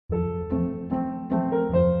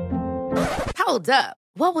Hold up.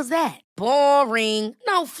 What was that? Boring.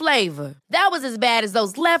 No flavor. That was as bad as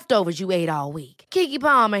those leftovers you ate all week. Keke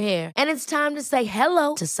Palmer here, and it's time to say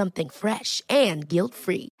hello to something fresh and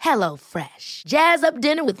guilt-free. Hello Fresh. Jazz up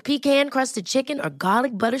dinner with pecan-crusted chicken or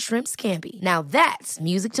garlic butter shrimp scampi. Now that's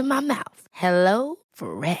music to my mouth. Hello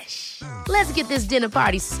Fresh. Let's get this dinner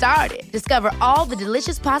party started. Discover all the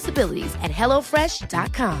delicious possibilities at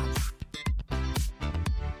hellofresh.com.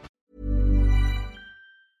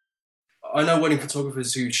 I know wedding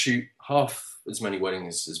photographers who shoot half as many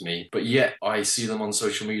weddings as me, but yet I see them on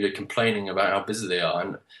social media complaining about how busy they are.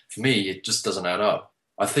 And for me, it just doesn't add up.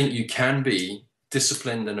 I think you can be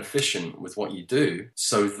disciplined and efficient with what you do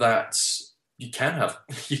so that you can have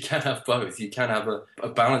both. You can have a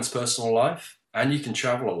balanced personal life and you can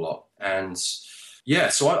travel a lot. And yeah,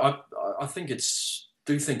 so I think it's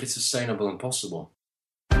sustainable and possible.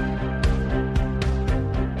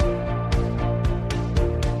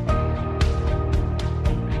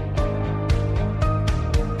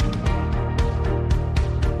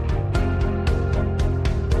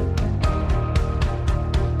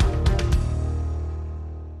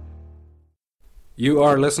 You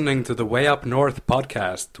are listening to the Way Up North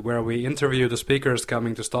podcast, where we interview the speakers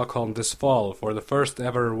coming to Stockholm this fall for the first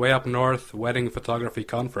ever Way Up North Wedding Photography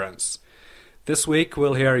Conference. This week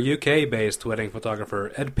we'll hear UK-based wedding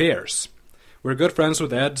photographer Ed Pearce. We're good friends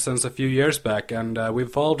with Ed since a few years back, and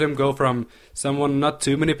we've followed him go from someone not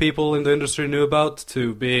too many people in the industry knew about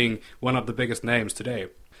to being one of the biggest names today.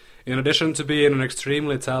 In addition to being an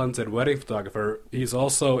extremely talented wedding photographer, he's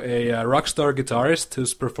also a rockstar guitarist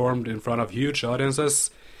who's performed in front of huge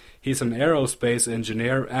audiences. He's an aerospace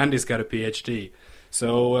engineer and he's got a PhD,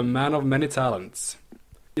 so a man of many talents.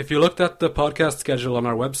 If you looked at the podcast schedule on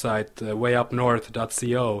our website,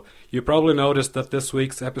 wayupnorth.co, you probably noticed that this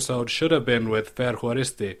week's episode should have been with Fer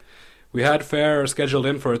Juaristi. We had Fer scheduled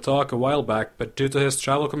in for a talk a while back, but due to his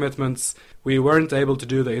travel commitments, we weren't able to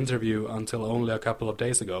do the interview until only a couple of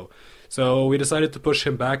days ago. So we decided to push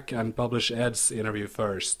him back and publish Ed's interview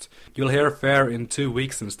first. You'll hear Fer in 2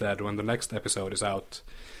 weeks instead, when the next episode is out.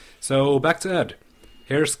 So back to Ed.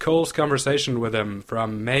 Here's Cole's conversation with him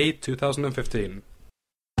from May 2015.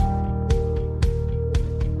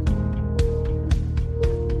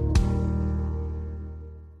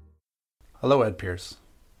 Hello, Ed Pearce.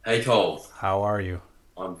 Hey Cole. How are you?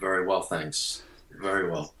 I'm very well, thanks. Very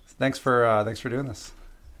well. Thanks for doing this.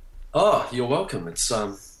 Oh, you're welcome. It's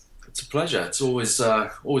a pleasure. It's always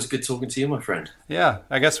good talking to you, my friend. Yeah,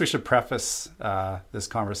 I guess we should preface this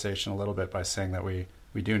conversation a little bit by saying that we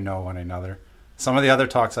do know one another. Some of the other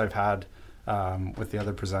talks I've had with the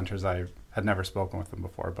other presenters, I had never spoken with them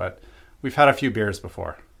before, but we've had a few beers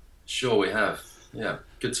before. Sure, we have. Yeah,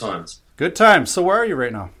 good times. Good times. So where are you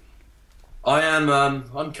right now? I am.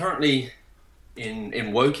 I'm currently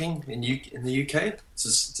in Woking in the UK.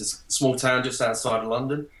 It's a small town just outside of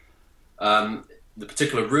London. The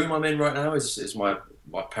particular room I'm in right now is my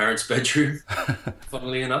parents' bedroom.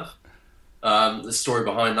 Funnily enough, the story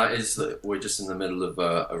behind that is that we're just in the middle of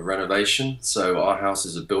a renovation. So our house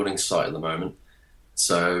is a building site at the moment.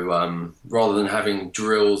 So rather than having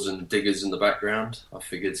drills and diggers in the background, I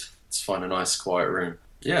figured let's find a nice quiet room.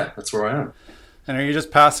 Yeah, that's where I am. And are you just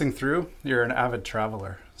passing through? You're an avid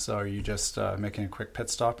traveler, so are you just making a quick pit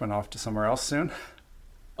stop and off to somewhere else soon?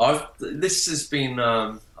 This has been,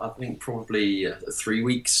 I think, probably a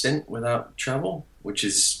 3-week stint without travel, which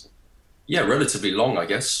is, relatively long, I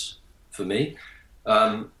guess, for me.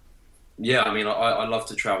 I mean, I love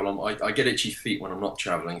to travel. I get itchy feet when I'm not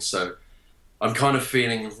traveling, so I'm kind of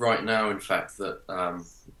feeling right now, in fact, that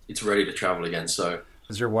it's ready to travel again. So.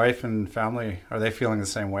 Is your wife and family, are they feeling the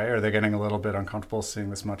same way? Or are they getting a little bit uncomfortable seeing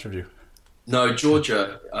this much of you? No,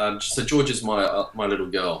 Georgia. So Georgia's my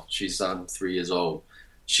little girl. She's 3 years old.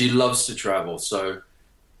 She loves to travel. So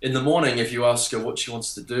in the morning, if you ask her what she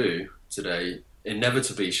wants to do today,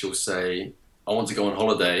 inevitably she'll say, I want to go on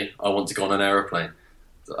holiday. I want to go on an aeroplane.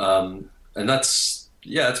 And that's,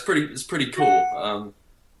 it's pretty cool.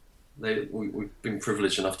 We've been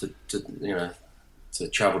privileged enough to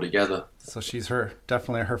travel together. So she's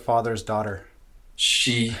definitely her father's daughter.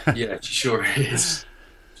 She sure is.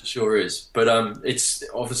 She sure is. But it's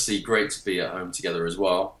obviously great to be at home together as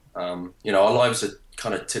well. Our lives are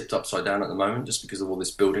kind of tipped upside down at the moment just because of all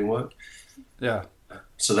this building work. Yeah.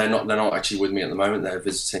 So they're not actually with me at the moment. They're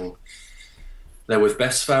visiting. They're with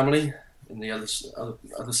Beth's family in the other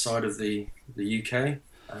side of the UK,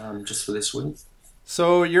 just for this week.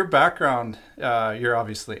 So your background, you're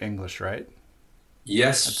obviously English, right?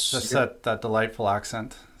 Yes. It's just that delightful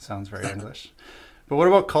accent. Sounds very English. But what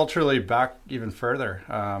about culturally back even further?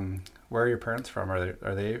 Where are your parents from?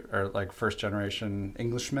 Are they like first generation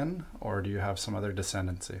Englishmen, or do you have some other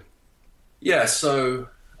descendancy? Yeah, so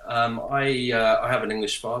I have an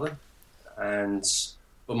English father,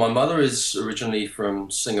 but my mother is originally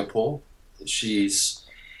from Singapore. She's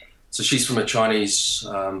from a Chinese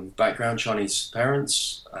background, Chinese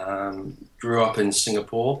parents. Grew up in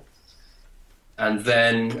Singapore, and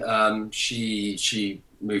then she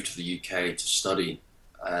moved to the UK to study,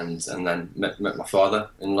 and then met my father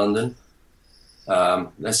in London.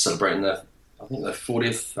 They're celebrating their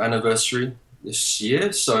 40th anniversary this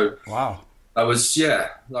year. So Wow. that was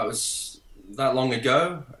that long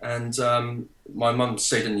ago, and my mum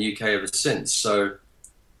stayed in the UK ever since. So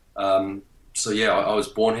yeah, I was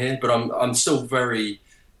born here, but I'm still very,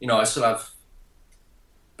 I still have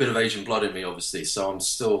a bit of Asian blood in me, obviously. So I'm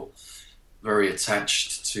still very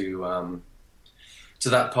attached to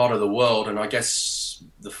that part of the world, and I guess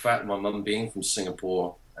the fact my mum being from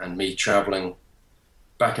Singapore and me traveling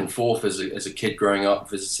back and forth as a kid growing up,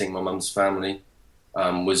 visiting my mum's family,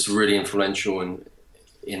 was really influential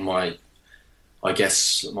in my, I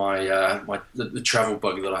guess, the travel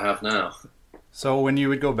bug that I have now. So when you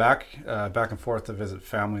would go back and forth to visit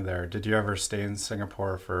family there, did you ever stay in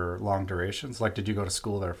Singapore for long durations? Like, did you go to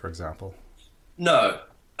school there, for example? No,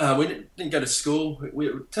 we didn't go to school.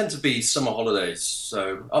 We tend to be summer holidays,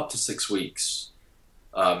 so up to 6 weeks.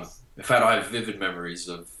 In fact, I have vivid memories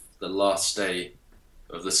of the last day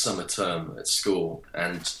of the summer term at school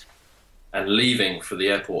and leaving for the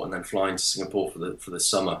airport and then flying to Singapore for the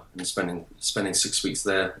summer and spending 6 weeks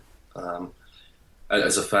there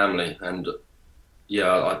as a family. And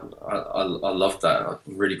yeah, I loved that.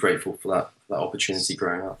 I'm really grateful for that opportunity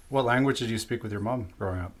growing up. What language did you speak with your mom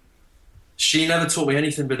growing up? She never taught me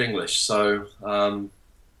anything but English. So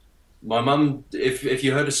my mum, if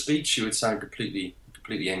you heard her speak, she would sound completely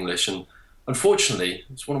English. And unfortunately,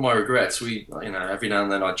 it's one of my regrets. Every now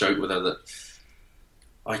and then I joke with her that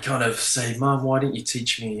I kind of say, "Mum, why didn't you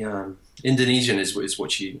teach me Indonesian?" is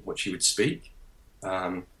what she would speak.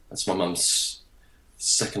 That's my mum's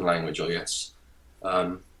second language, I guess.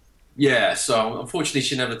 Yeah, so unfortunately,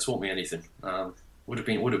 she never taught me anything. Would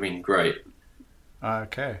have been great.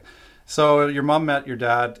 Okay. So your mom met your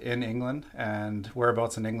dad in England, and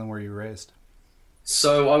whereabouts in England were you raised?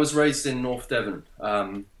 So I was raised in North Devon.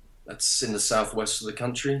 That's in the southwest of the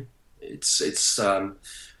country. It's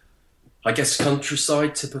I guess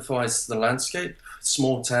countryside typifies the landscape.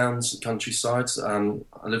 Small towns and countrysides. I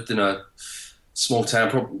lived in a small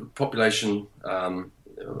town, population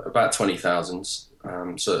about 20,000.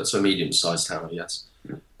 So a medium-sized town, I guess,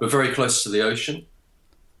 but very close to the ocean.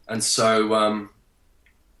 And so,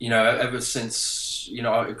 ever since,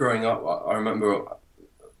 growing up, I remember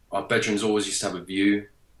our bedrooms always used to have a view.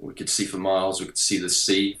 We could see for miles. We could see the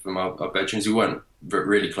sea from our bedrooms. We weren't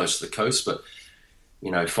really close to the coast, but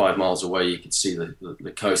 5 miles away, you could see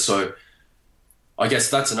the coast. So I guess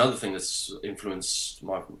that's another thing that's influenced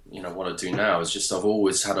my, what I do now, is just I've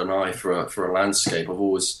always had an eye for a landscape. I've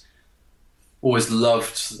always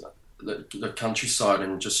loved the countryside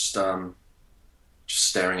and just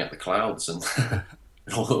staring at the clouds and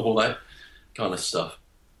all that kind of stuff.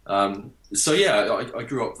 So yeah, I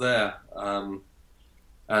grew up there,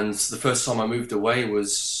 and the first time I moved away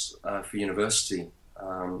was for university.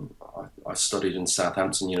 I studied in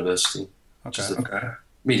Southampton University, which is a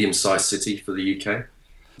medium-sized city for the UK.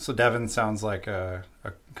 So Devon sounds like a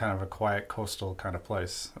kind of a quiet coastal kind of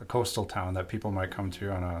place, a coastal town that people might come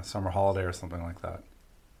to on a summer holiday or something like that.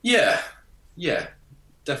 Yeah,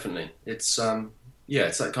 definitely. It's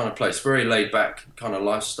it's that kind of place, very laid back kind of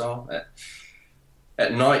lifestyle.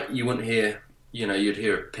 At night, you wouldn't hear, you'd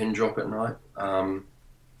hear a pin drop at night.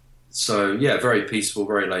 So yeah, very peaceful,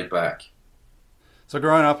 very laid back. So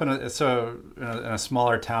growing up in a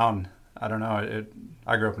smaller town, I don't know.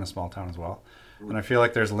 I grew up in a small town as well, and I feel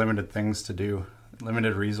like there's limited things to do,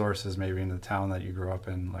 limited resources maybe in the town that you grew up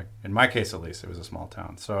in. Like in my case, at least, it was a small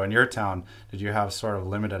town. So in your town, did you have sort of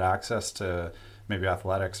limited access to maybe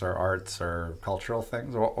athletics or arts or cultural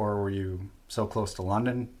things, or were you so close to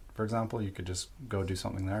London, for example, you could just go do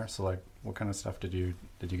something there? So like, what kind of stuff did you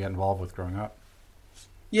get involved with growing up?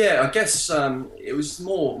 Yeah, I guess it was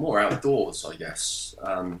more outdoors, I guess.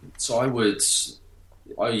 So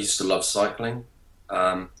I used to love cycling,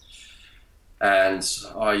 and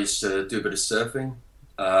I used to do a bit of surfing.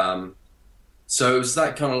 So it was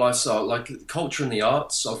that kind of lifestyle, like culture and the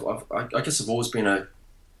arts. I guess I've always been a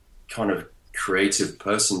kind of creative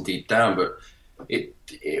person deep down, but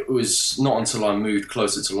it was not until I moved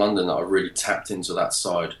closer to London that I really tapped into that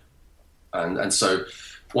side. And so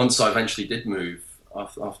once I eventually did move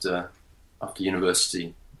after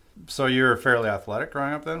university, So you were fairly athletic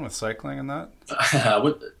growing up then with cycling and that?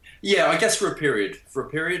 Yeah, I guess for a period.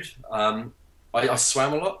 I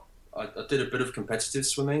swam a lot. I did a bit of competitive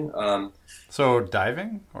swimming. So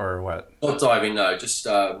diving or what? Not diving, no. Just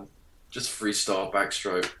freestyle,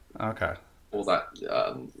 backstroke, Okay. all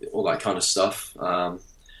that kind of stuff.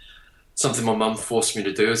 Something my mum forced me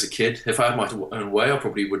to do as a kid. If I had my own way, I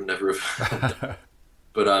probably would never have.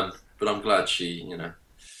 But I'm glad she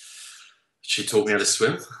taught me how to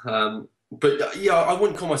swim. But yeah, I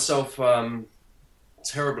wouldn't call myself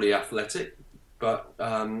terribly athletic. But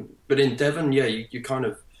in Devon, yeah,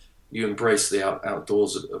 you embrace the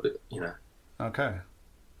outdoors a bit, you know. Okay.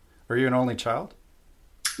 Were you an only child?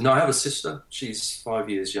 No, I have a sister. She's 5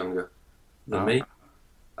 years younger than me.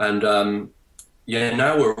 And yeah,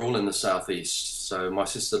 now we're all in the southeast. So my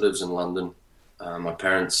sister lives in London. My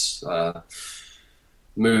parents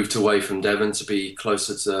moved away from Devon to be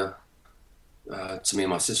closer to me and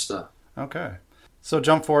my sister. Okay. So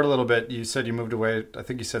jump forward a little bit. You said you moved away. I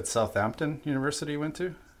think you said Southampton University you went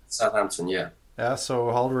to? Southampton, yeah. Yeah.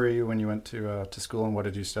 So how old were you when you went to school, and what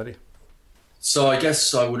did you study? So I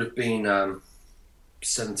guess I would have been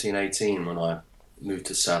 17, 18 when I moved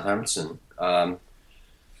to Southampton.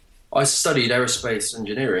 I studied aerospace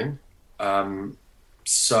engineering.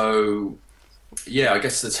 So yeah, I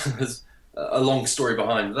guess there's a long story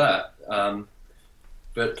behind that.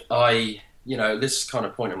 But this kind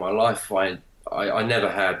of point in my life, I never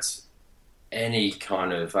had any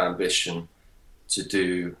kind of ambition to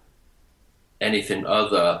do anything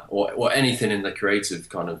other or anything in the creative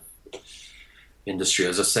kind of industry.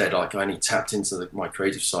 As I said, like I only tapped into my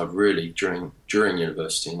creative side really during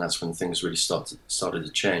university, and that's when things really started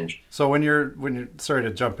to change. So when you're sorry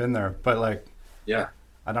to jump in there, but like, yeah,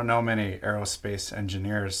 I don't know many aerospace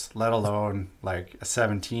engineers, let alone like a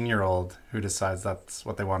 17-year-old who decides that's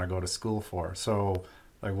what they want to go to school for. So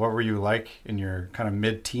like, what were you like in your kind of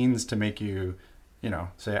mid-teens to make you,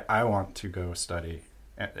 say, I want to go study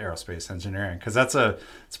aerospace engineering? Because it's a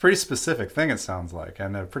pretty specific thing, it sounds like,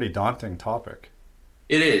 and a pretty daunting topic.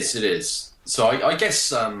 It is. So I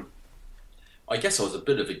guess I was a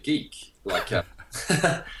bit of a geek. Like I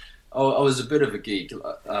was a bit of a geek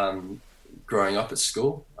growing up at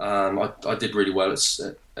school. I did really well at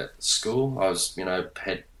school. I was,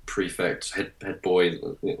 head prefect, head boy,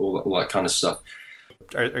 all that kind of stuff.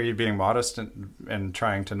 Are you being modest and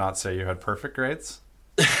trying to not say you had perfect grades?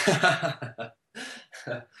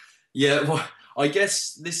 Yeah, well, I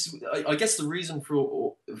guess the reason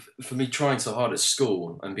for me trying so hard at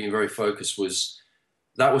school and being very focused was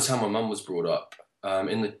that was how my mum was brought up.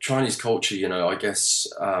 In the Chinese culture, I guess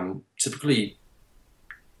typically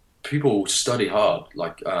people study hard.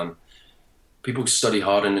 Like people study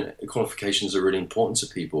hard, and qualifications are really important to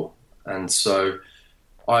people. And so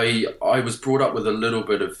I was brought up with a little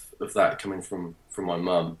bit of that coming from my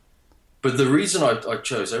mum. But the reason I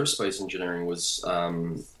chose aerospace engineering was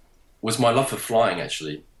my love for flying,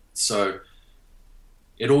 actually. So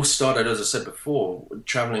it all started, as I said before,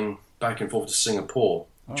 traveling back and forth to Singapore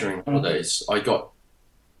during holidays. I got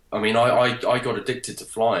addicted to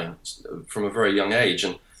flying from a very young age,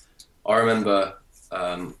 and I remember,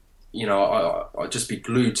 I'd just be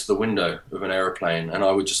glued to the window of an aeroplane, and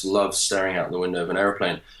I would just love staring out the window of an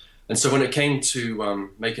aeroplane. And so when it came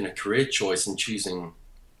to making a career choice and choosing,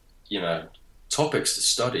 topics to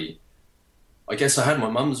study, I guess I had my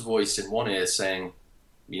mum's voice in one ear saying,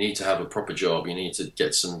 you need to have a proper job, you need to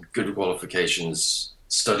get some good qualifications,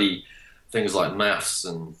 study things like maths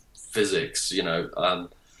and physics, But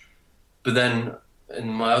then in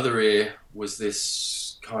my other ear was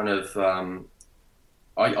this kind of,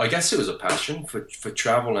 I guess it was a passion for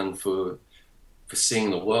travel and for seeing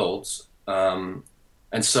the world.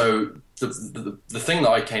 And so the thing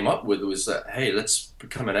that I came up with was that, hey, let's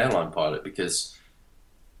become an airline pilot, because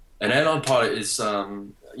an airline pilot is,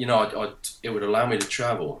 it would allow me to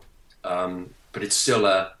travel, but it's still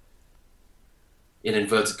in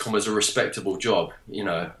inverted commas, a respectable job.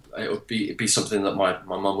 It'd be something that my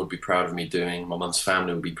mum would be proud of me doing. My mum's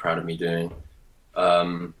family would be proud of me doing.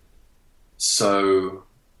 So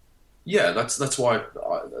yeah, that's why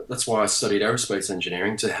I studied aerospace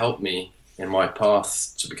engineering, to help me in my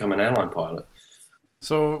path to become an airline pilot.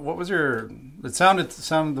 So what was it sounded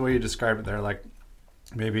the way you described it there, like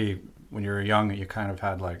maybe when you were young you kind of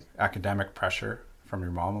had like academic pressure from your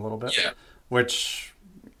mom a little bit. Yeah. Which,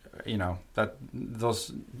 that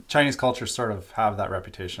those Chinese cultures sort of have that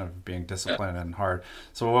reputation of being disciplined and hard.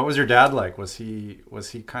 So what was your dad like? Was he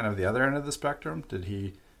kind of the other end of the spectrum? Did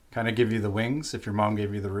he kind of give you the wings if your mom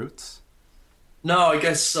gave you the roots? No, I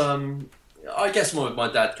guess my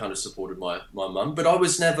dad kind of supported my mum, but I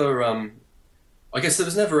was never I guess there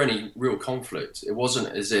was never any real conflict. It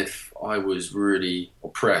wasn't as if I was really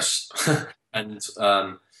oppressed, and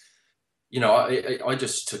I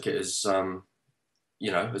just took it as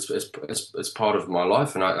as part of my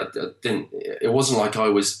life, and I didn't. It wasn't like I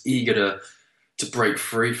was eager to break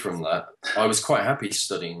free from that. I was quite happy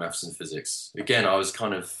studying maths and physics. Again, I was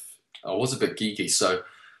a bit geeky, so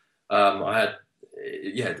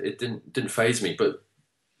it didn't faze me, but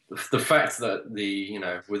the fact that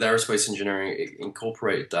with aerospace engineering, it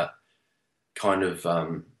incorporated that kind of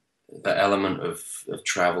that element of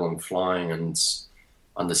travel and flying and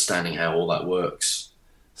understanding how all that works.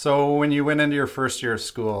 So when you went into your first year of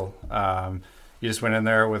school, you just went in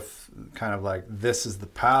there with kind of like, this is the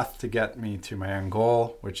path to get me to my end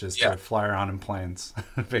goal, which is to fly around in planes,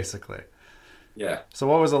 basically. Yeah. So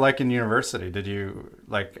what was it like in university? Did you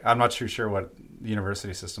I'm not too sure what the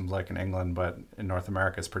university system's like in England, but in North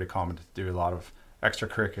America, it's pretty common to do a lot of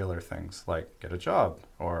extracurricular things like get a job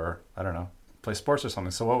or, I don't know, play sports or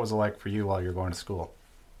something. So what was it like for you while you were going to school?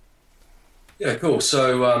 Yeah, cool.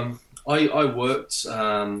 So I worked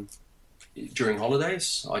during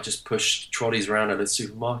holidays. I just pushed trolleys around at a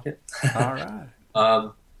supermarket. All right.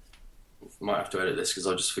 Might have to edit this because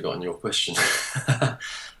I've just forgotten your question.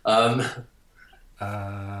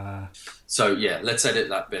 So yeah, let's edit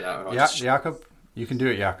that bit out. And Jakob, you can do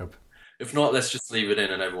it, Jakob. If not, let's just leave it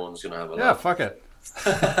in, and everyone's going to have a laugh. Yeah, fuck it.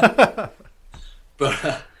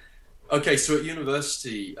 But okay, so at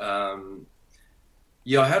university, I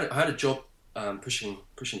had a job pushing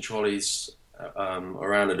trolleys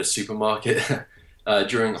around at a supermarket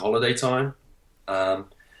during holiday time,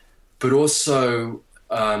 but also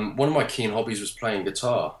one of my keen hobbies was playing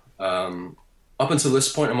guitar. Up until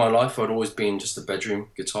this point in my life, I'd always been just a bedroom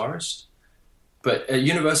guitarist. But at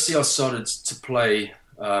university, I started to play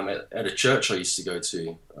at a church I used to go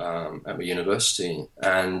to at my university.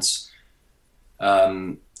 And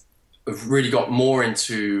I've really got more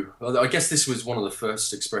into, I guess this was one of the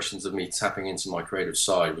first expressions of me tapping into my creative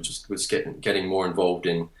side, which was getting more involved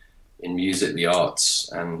in music, the arts,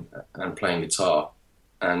 and playing guitar.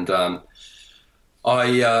 And I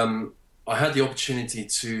had the opportunity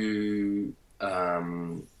to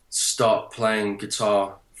start playing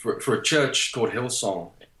guitar for a church called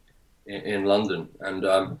Hillsong in London.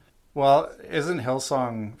 And well, isn't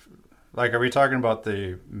Hillsong are we talking about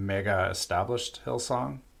the mega established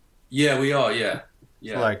Hillsong? Yeah, we are. Yeah.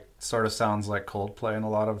 So, sort of sounds like Coldplay in a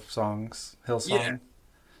lot of songs. Hillsong. Yeah.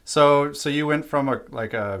 So you went from a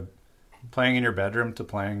playing in your bedroom to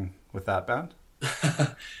playing with that band?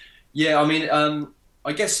 Yeah, I mean,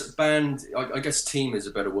 I guess band. I guess team is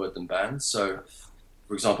a better word than band. So,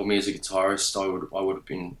 for example, me as a guitarist, I would have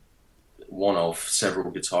been one of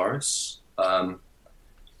several guitarists that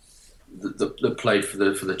played for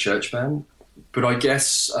the church band. But I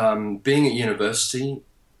guess being at university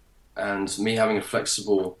and me having a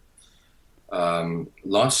flexible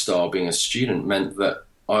lifestyle, being a student, meant that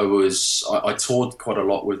I toured quite a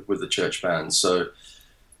lot with the church band. So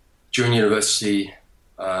during university,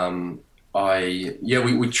 we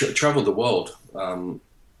traveled the world,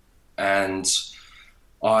 and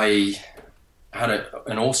I had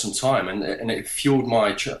an awesome time, and it fueled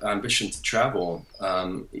my ambition to travel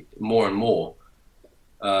more and more.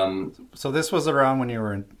 So this was around when you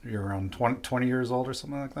were around 20 years old or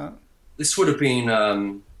something like that? This would have been,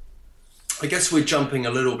 I guess we're jumping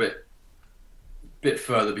a little bit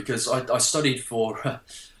further, because I studied for,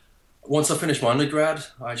 once I finished my undergrad,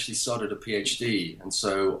 I actually started a PhD. And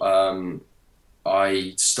so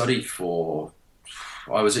I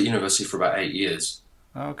was at university for about 8 years.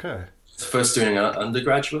 Okay. First doing an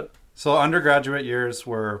undergraduate. So undergraduate years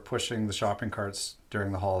were pushing the shopping carts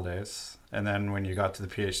during the holidays. And then when you got to the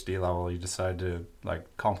PhD level, you decided to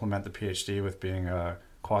complement the PhD with being a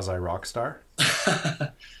quasi rock star.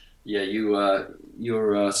 Yeah,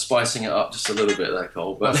 you're spicing it up just a little bit there,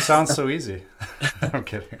 Cole. But it sounds so easy. I'm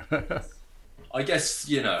kidding. I guess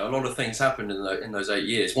a lot of things happened in those 8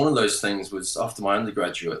 years. One of those things was after my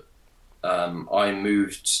undergraduate, I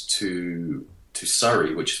moved to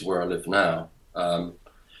Surrey, which is where I live now. The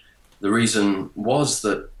reason was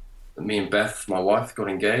that me and Beth, my wife, got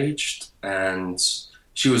engaged, and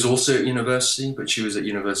she was also at university, but she was at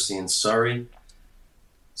university in Surrey.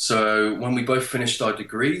 So when we both finished our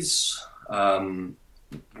degrees,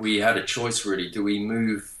 we had a choice, really. Do we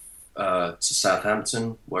move to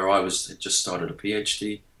Southampton, where I had just started a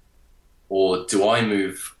PhD, or do I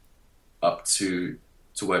move up to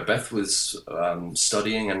where Beth was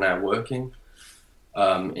studying and now working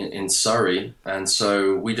in Surrey? And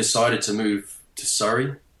so we decided to move to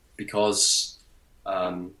Surrey because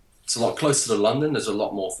it's a lot closer to London. There's a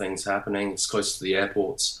lot more things happening. It's close to the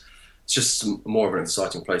airports. it's just more of an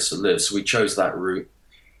exciting place to live. So we chose that route,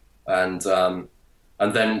 and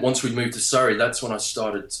then once we moved to Surrey, that's when I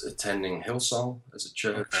started attending Hillsong as a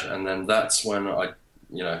church, and then that's when I,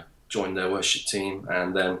 joined their worship team,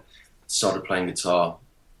 and then started playing guitar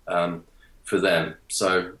for them.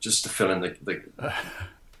 So just to fill in the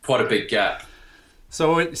quite a big gap.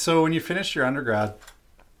 So when you finished your undergrad,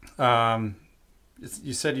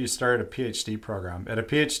 you said you started a PhD program. At a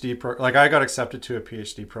PhD like I got accepted to a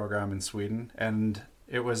PhD program in Sweden, and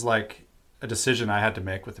it was like a decision I had to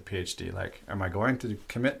make with the PhD. Like, am I going to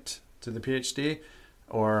commit to the PhD,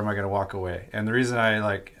 or am I going to walk away? And the reason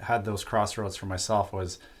I had those crossroads for myself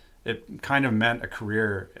was it kind of meant a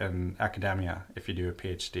career in academia if you do a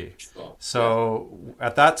PhD. Oh, so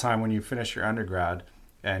at that time, when you finished your undergrad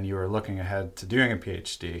and you were looking ahead to doing a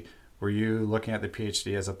PhD, were you looking at the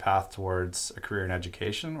PhD as a path towards a career in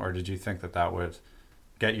education, or did you think that would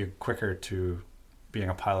get you quicker to being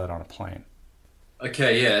a pilot on a plane?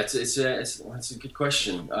 Okay, yeah, it's a good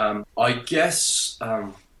question. I guess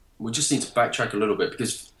we just need to backtrack a little bit,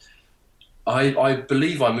 because I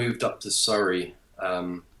believe I moved up to Surrey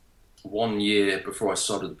 1 year before I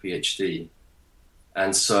started the PhD,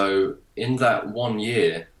 and so in that 1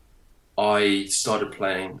 year, I started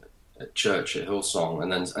playing at church at Hillsong,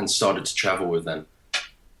 and started to travel with them,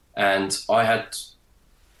 and I had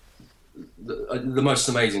the most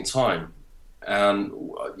amazing time.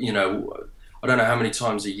 I don't know how many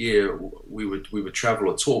times a year we would travel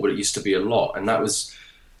or tour, but it used to be a lot. And that was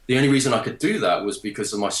the only reason I could do that was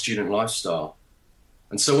because of my student lifestyle.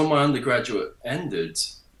 And so when my undergraduate ended,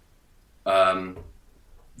 my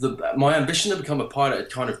ambition to become a pilot had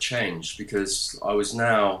kind of changed, because I was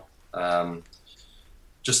now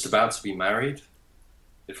just about to be married.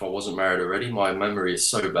 If I wasn't married already, my memory is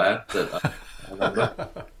so bad that I remember.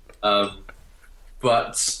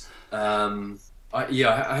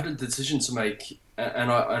 I had a decision to make,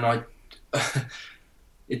 and I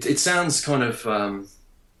it sounds kind of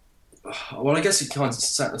well, I guess it kind of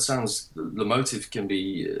sounds, the motive can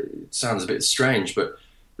be, sounds a bit strange, but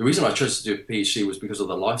the reason I chose to do a PhD was because of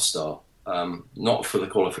the lifestyle, not for the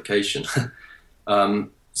qualification.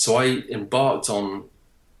 So I embarked on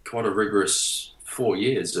quite a rigorous 4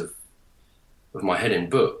 years of my head in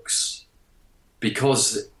books,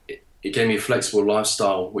 because it gave me a flexible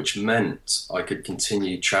lifestyle, which meant I could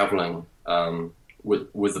continue traveling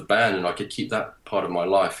with the band, and I could keep that part of my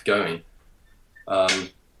life going.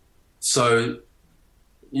 So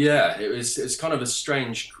yeah, it was kind of a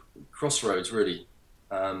strange crossroads, really.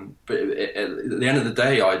 But at the end of the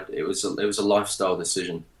day, it was a lifestyle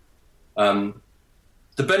decision.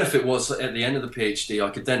 The benefit was that at the end of the PhD, I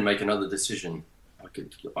could then make another decision.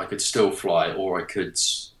 I could still fly, or I could,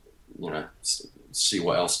 see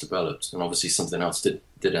what else developed, and obviously something else did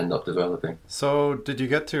end up developing. So did you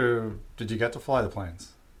get to fly the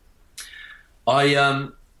planes? I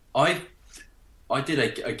did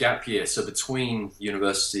a gap year, so between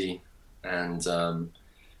university and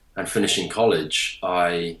finishing college,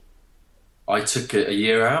 I took a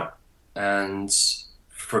year out, and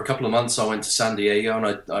for a couple of months I went to San Diego,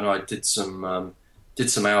 and I did some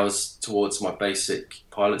hours towards my basic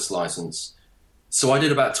pilot's license. So I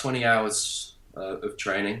did about 20 hours of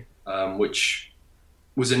training, which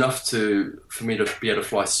was enough for me to be able to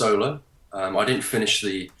fly solo. I didn't finish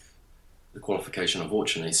the qualification,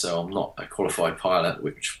 unfortunately, so I'm not a qualified pilot,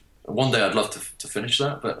 which one day I'd love to finish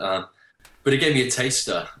that, but it gave me a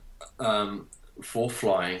taster for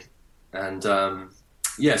flying, and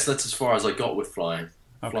yes, that's as far as I got with flying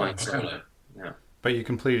solo. Yeah. But you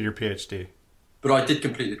completed your PhD. But I did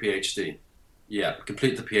complete the PhD. Yeah,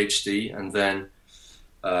 complete the PhD, and then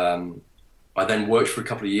I then worked for a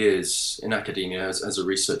couple of years in academia as a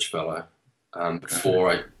research fellow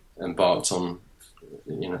before I embarked on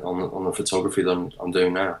the photography that I'm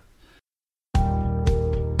doing now.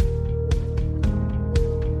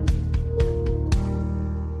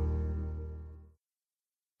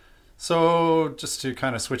 So just to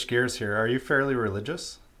kind of switch gears here, are you fairly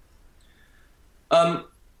religious?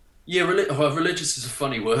 Yeah, religious is a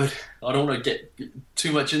funny word. I don't want to get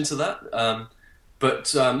too much into that.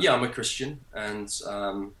 But yeah, I'm a Christian, and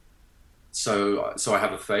so I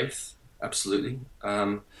have a faith, absolutely.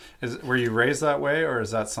 Were you raised that way, or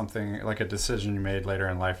is that something like a decision you made later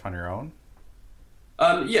in life on your own?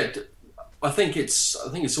 Yeah, I think it's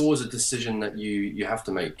always a decision that you have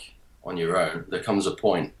to make on your own. There comes a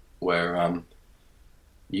point where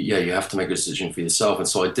you have to make a decision for yourself, and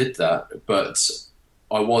so I did that. But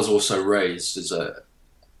I was also raised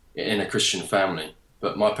in a Christian family.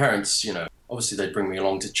 But my parents, obviously they'd bring me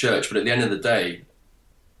along to church, but at the end of the day,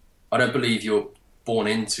 I don't believe you're born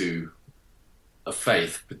into of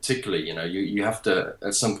faith, particularly. You have to,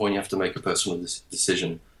 at some point, you have to make a personal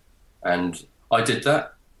decision, and I did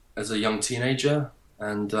that as a young teenager,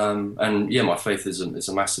 and yeah, my faith is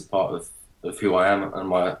a massive part of who I am and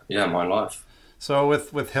my life. So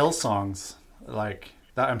with Hillsongs, like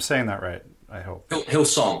that, I'm saying that right, I hope.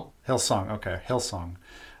 Hillsong. Hillsong, okay, Hillsong.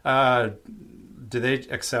 Do they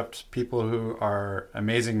accept people who are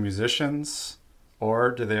amazing musicians,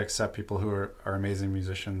 or do they accept people who are amazing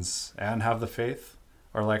musicians and have the faith?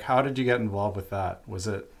 Or like, how did you get involved with that? Was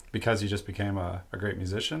it because you just became a great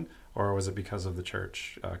musician, or was it because of the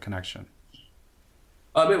church connection?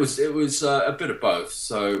 It was a bit of both.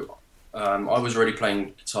 So I was already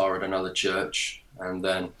playing guitar at another church, and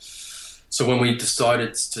then so when we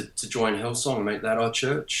decided to join Hillsong and make that our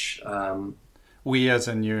church, we as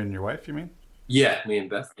in you and your wife, you mean? Yeah, me and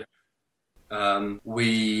Beth.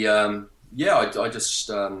 Yeah. I just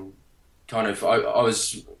kind of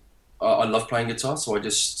I love playing guitar, so I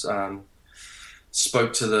just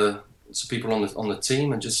spoke to people on the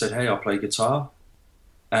team and just said, hey, I'll play guitar.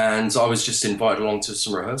 And I was just invited along to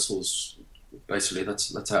some rehearsals. Basically,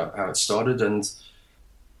 that's how it started.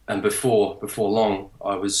 And before long,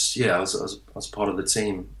 I was part of the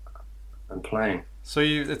team and playing. So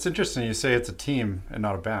it's interesting you say it's a team and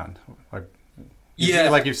not a band. Yeah,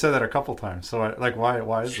 like you've said that a couple times. So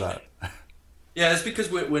why is that? Yeah, it's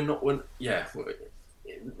because we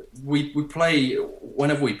play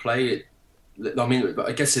whenever we play. I mean,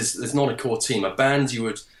 I guess there's not a core team. A band you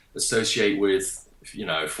would associate with,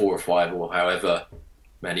 4 or 5 or however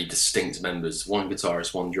many distinct members, one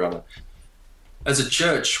guitarist, one drummer. As a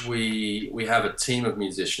church, we have a team of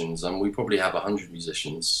musicians, and we probably have 100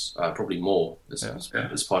 musicians, probably more,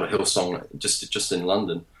 as part of Hillsong, just in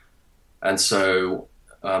London. And so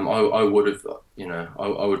I would have,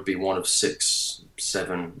 I would be one of 6,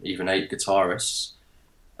 7, even 8 guitarists,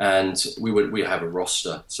 and we have a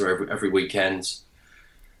roster. So every weekend,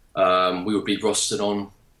 we would be rostered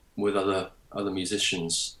on with other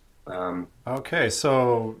musicians. Okay,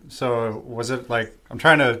 so was it like, I'm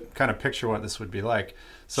trying to kind of picture what this would be like.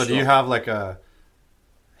 So sure. Do you have like a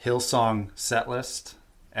Hillsong set list,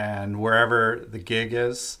 and wherever the gig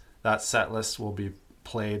is, that set list will be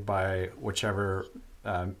played by whichever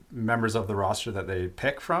members of the roster that they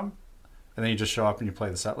pick from, and then you just show up and you play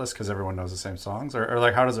the set list because everyone knows the same songs, or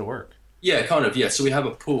like, how does it work? Yeah, kind of, yeah. So we have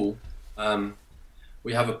a pool.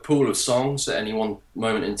 We have a pool of songs at any one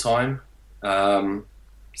moment in time.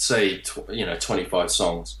 Say 25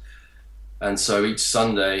 songs, and so each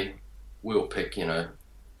Sunday we'll pick,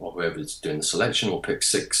 whoever's doing the selection will pick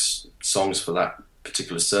 6 songs for that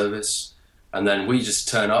particular service, and then we just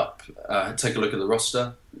turn up, take a look at the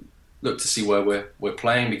roster, look to see where we're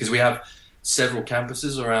playing, because we have several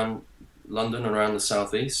campuses around London, around the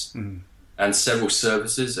southeast, and several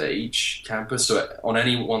services at each campus. So on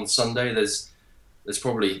any one Sunday, there's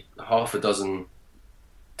probably half a dozen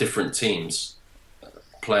different teams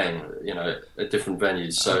playing, at different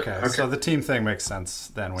venues. So okay. So the team thing makes sense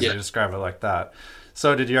then when you describe it like that.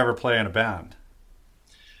 So did you ever play in a band?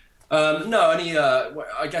 No, only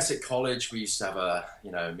I guess at college we used to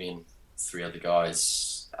have me and 3 other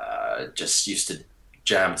guys just used to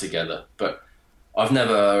jam together. But I've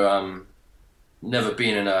never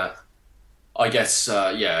been in a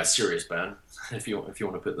serious band, if you want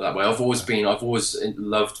to put it that way. I've always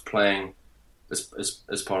loved playing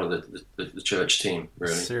as part of the church team,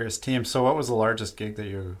 really. Serious team. So what was the largest gig that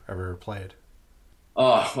you ever played?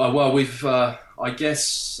 Oh, well, we've, I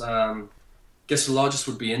guess the largest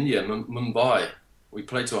would be India, Mumbai. We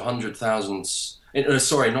played to 100,000.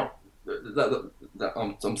 Sorry, not that.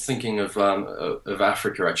 I'm thinking of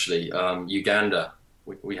Africa, actually. Uganda.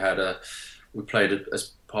 We played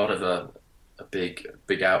as part of a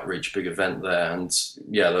big outreach, big event there, and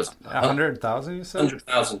yeah, there's 100,000. You said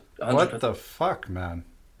 100,000. What the fuck, man?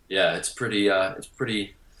 Yeah, it's pretty. That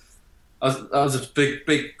was a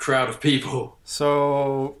big crowd of people.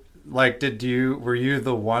 So, like, were you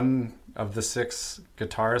the one of the 6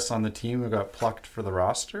 guitarists on the team who got plucked for the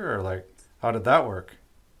roster, or like, how did that work?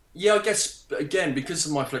 Yeah, I guess again because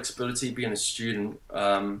of my flexibility, being a student,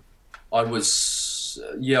 I was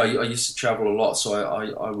I used to travel a lot, so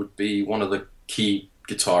I would be one of the key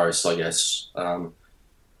guitarists, I guess,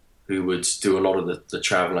 who would do a lot of the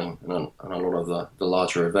traveling and a lot of the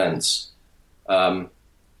larger events.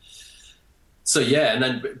 So yeah, and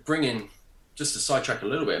then just to sidetrack a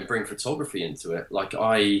little bit and bring photography into it, like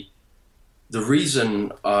the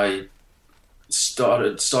reason I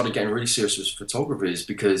started getting really serious with photography is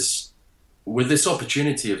because with this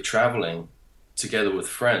opportunity of traveling together with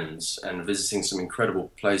friends and visiting some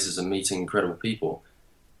incredible places and meeting incredible people,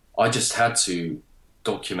 I just had to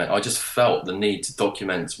document. I just felt the need to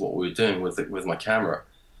document what we were doing with my camera,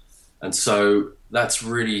 and so that's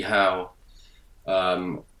really how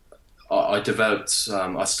I developed.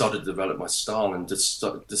 I started to develop my style, and it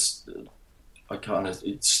started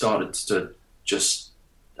to just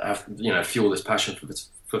have, fuel this passion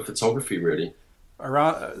for photography, really.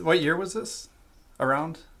 Around what year was this?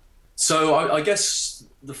 Around? So I guess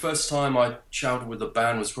the first time I traveled with the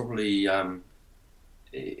band was probably 10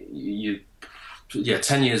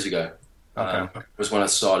 years ago. Okay. Was when I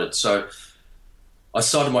started. So I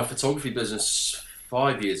started my photography business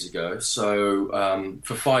 5 years ago. So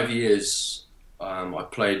for 5 years, I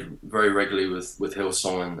played very regularly with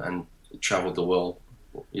Hillsong and traveled the world.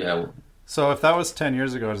 Yeah. So if that was 10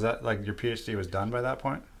 years ago, is that like your PhD was done by that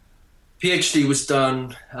point? PhD was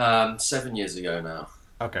done 7 years ago now.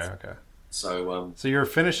 Okay. So you were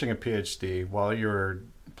finishing a PhD while you were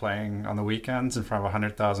playing on the weekends in front of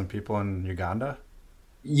 100,000 people in Uganda?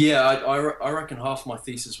 Yeah, I reckon half my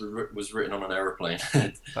thesis was written on an aeroplane.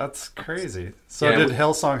 That's crazy. So did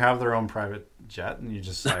Hillsong have their own private jet and you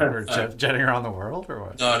just were jetting around the world, or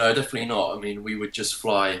what? No, definitely not. I mean, we would just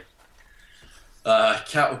fly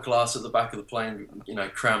cattle class at the back of the plane,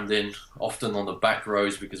 crammed in, often on the back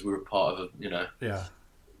rows because we were part of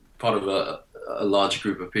a large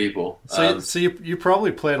group of people. So you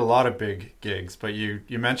probably played a lot of big gigs, but you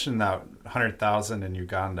mentioned that 100,000 in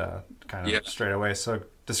Uganda kind of straight away. So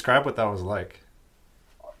describe what that was like.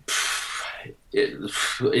 To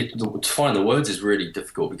find the words is really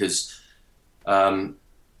difficult because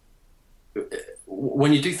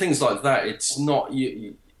when you do things like that, it's not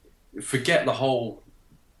you forget the whole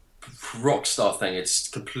rock star thing. It's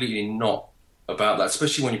completely not about that,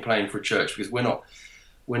 especially when you're playing for a church, because we're not.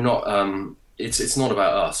 It's not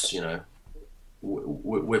about us,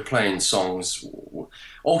 We're playing songs.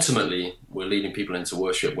 Ultimately, we're leading people into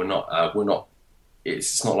worship. We're not.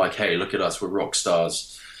 It's not like, hey, look at us, we're rock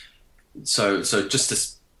stars. So just to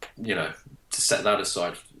set that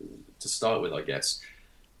aside to start with, I guess.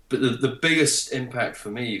 But the biggest impact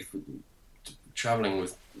for me, traveling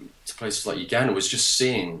to places like Uganda, was just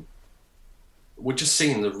seeing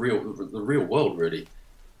the real world, really.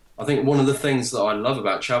 I think one of the things that I love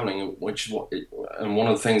about traveling, and one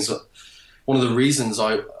of the reasons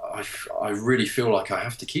I really feel like I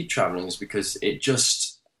have to keep traveling, is because it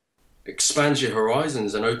just expands your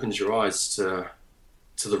horizons and opens your eyes to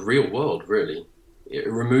the real world. Really, it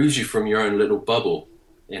removes you from your own little bubble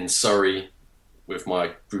in Surrey with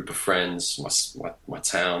my group of friends, my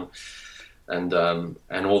town, and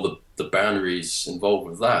all the boundaries involved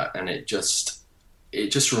with that, and it just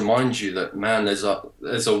reminds you that, man, there's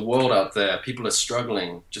a world out there. People are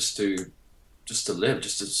struggling just to live,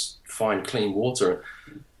 just to find clean water,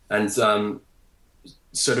 and so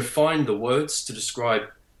to find the words to describe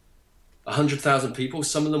 100,000 people,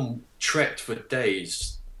 some of them trekked for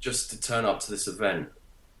days just to turn up to this event,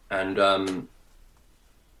 and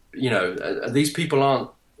these people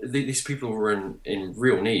were in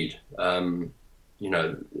real need,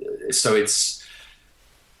 so it's.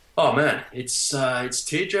 Oh man, it's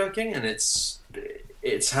tear-jerking, and it's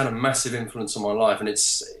had a massive influence on my life, and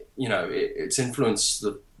it's influenced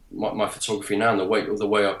my photography now and the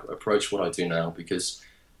way I approach what I do now, because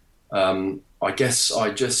I guess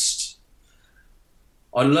I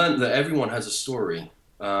learned that everyone has a story.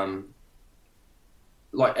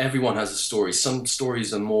 Like everyone has a story. Some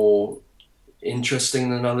stories are more interesting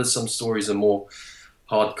than others. Some stories are more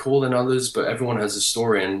hardcore than others. But everyone has a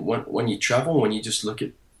story. And when you travel, when you just look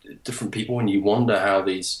at different people and you wonder how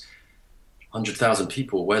these 100,000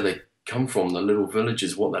 people, where they come from, the little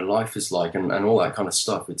villages, what their life is like, and all that kind of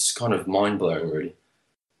stuff, it's kind of mind-blowing, really.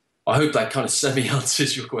 I hope that kind of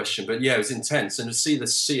semi-answers your question. But yeah, it was intense. And to see the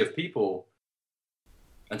sea of people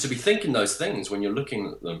and to be thinking those things when you're looking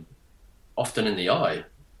at them, often in the eye,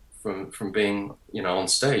 from being, on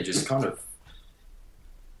stage, is kind of,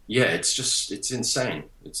 it's insane.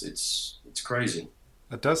 It's crazy.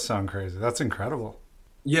 That does sound crazy. That's incredible.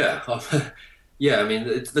 Yeah. I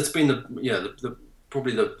mean, that's been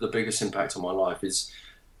probably the biggest impact on my life, is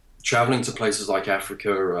traveling to places like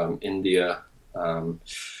Africa, India,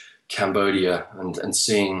 Cambodia, and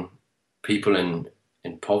seeing people in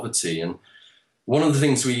poverty. And one of the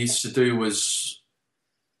things we used to do was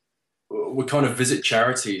we kind of visit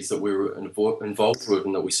charities that we were involved with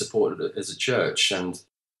and that we supported as a church. And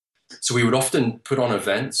so we would often put on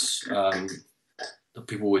events that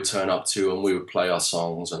people would turn up to, and we would play our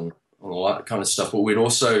songs and all that kind of stuff. But we'd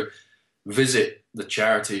also visit the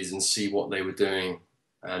charities and see what they were doing.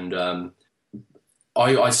 And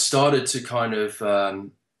I started to kind of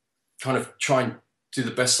try and do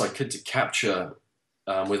the best I could to capture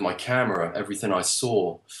with my camera everything I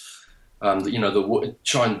saw.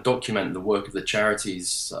 Try and document the work of the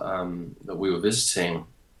charities that we were visiting,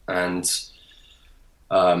 and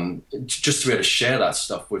just to be able to share that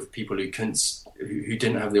stuff with people who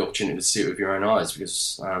didn't have the opportunity to see it with your own eyes.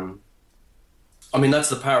 Because that's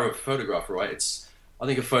the power of a photograph, right? I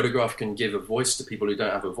think a photograph can give a voice to people who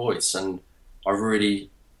don't have a voice, and I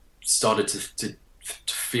really started to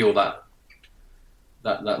feel that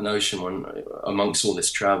notion amongst all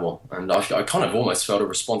this travel. And I kind of almost felt a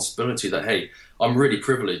responsibility that, hey, I'm really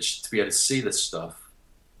privileged to be able to see this stuff,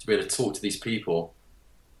 to be able to talk to these people.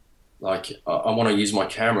 Like, I want to use my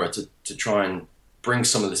camera to try and bring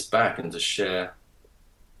some of this back and to share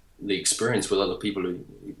the experience with other people who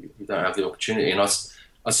don't have the opportunity. And I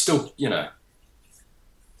still,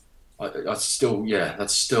 that's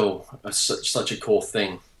still such a core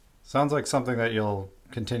thing. Sounds like something that you'll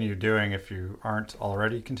continue doing if you aren't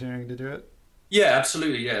already continuing to do it. Yeah,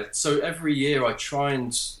 absolutely. Yeah. So every year I try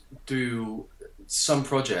and do some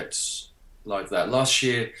projects like that. Last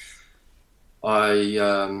year, I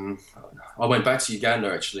went back to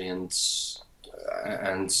Uganda actually and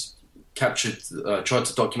captured, tried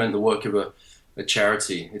to document the work of a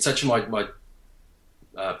charity. It's actually my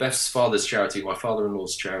Beth's father's charity, my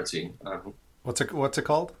father-in-law's charity. What's it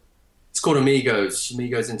called? It's called Amigos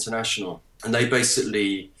International, and they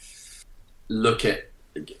basically look at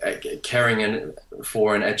caring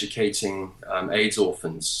for and educating AIDS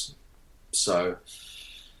orphans. So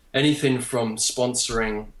anything from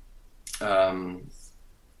sponsoring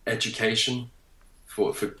education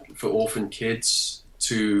for orphan kids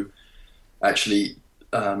to actually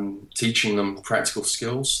teaching them practical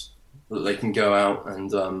skills that they can go out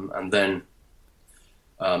and then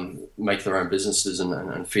make their own businesses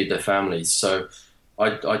and feed their families. So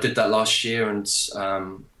I did that last year, and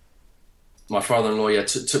my father-in-law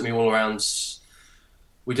took me all around.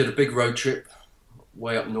 We did a big road trip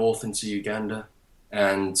way up north into Uganda,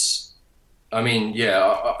 and I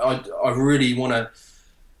really want to,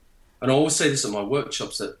 and I always say this at my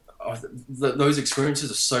workshops, that those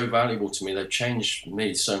experiences are so valuable to me. They've changed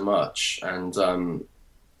me so much, and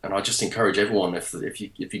I just encourage everyone, if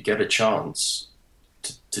you get a chance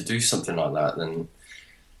to do something like that, then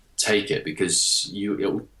take it, because it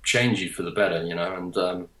will change you for the better,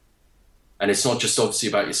 and it's not just obviously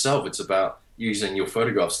about yourself. It's about using your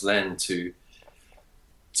photographs then to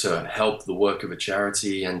help the work of a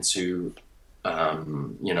charity and to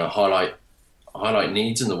highlight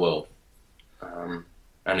needs in the world, and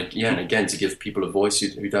again to give people a voice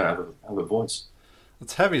who don't have a voice.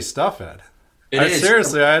 It's heavy stuff, Ed. It is.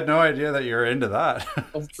 Seriously, I had no idea that you were into that.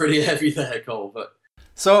 I'm pretty heavy there, Cole. But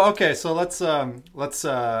so let's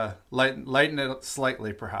lighten it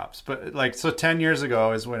slightly, perhaps. But 10 years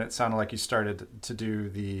ago is when it sounded like you started to do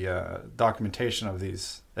the documentation of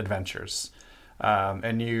these adventures,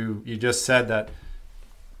 and you just said that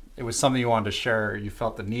it was something you wanted to share. You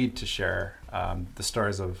felt the need to share the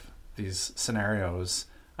stories of these scenarios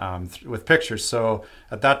with pictures. So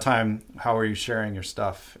at that time, how were you sharing your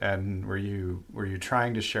stuff, and were you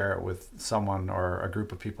trying to share it with someone or a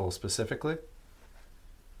group of people specifically?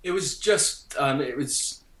 It was just I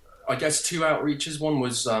guess two outreaches. One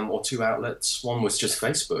was or two outlets. One was just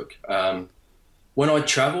Facebook. When I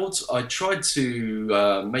traveled, I tried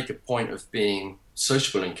to make a point of being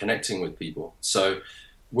sociable and connecting with people. So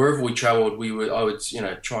wherever we traveled, I would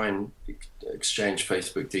try and exchange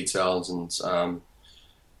Facebook details, and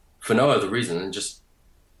for no other reason than just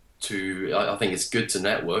I think it's good to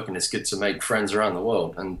network, and it's good to make friends around the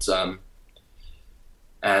world, and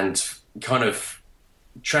kind of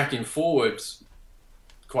tracking forward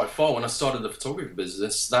quite far, when I started the photography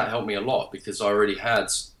business, that helped me a lot, because I already had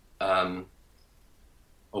a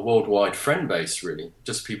worldwide friend base, really,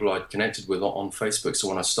 just people I'd connected with on Facebook. So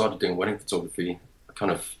when I started doing wedding photography,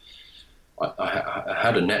 I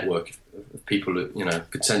had a network of people,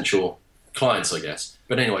 potential clients, I guess.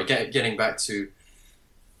 But anyway, getting back to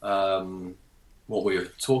what we were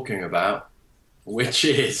talking about, which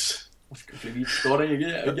is I've completely forgotten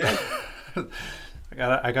again.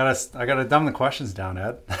 I gotta dumb the questions down,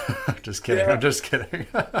 Ed. Just kidding. Yeah. I'm just kidding.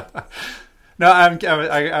 No,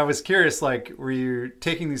 I was curious. Like, were you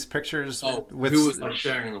taking these pictures with? Who was I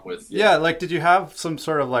sharing them with? Yeah, did you have some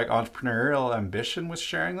sort of entrepreneurial ambition with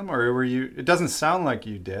sharing them, or were you? It doesn't sound like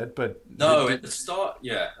you did, but no. At the start,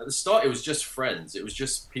 it was just friends. It was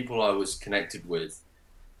just people I was connected with,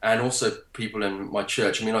 and also people in my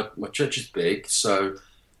church. I mean, my church is big, so.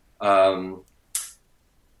 I've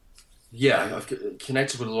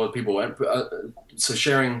connected with a lot of people, so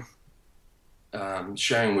sharing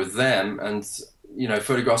with them, and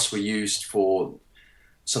photographs were used for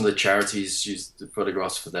some of the charities use the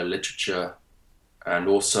photographs for their literature, and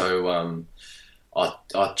also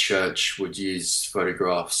our church would use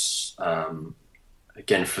photographs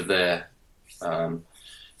again for their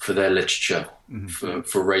literature,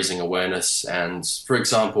 for raising awareness. And for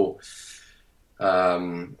example,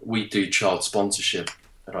 we do child sponsorship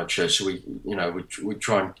at our church. So we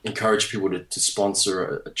try and encourage people to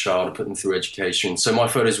sponsor a child and put them through education. So my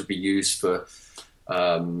photos would be used for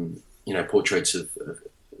portraits of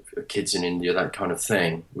kids in India, that kind of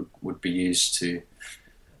thing would be used to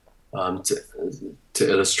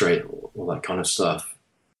illustrate all that kind of stuff.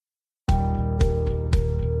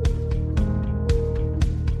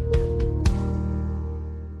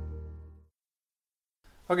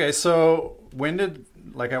 Okay, so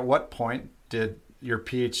at what point did your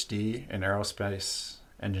PhD in aerospace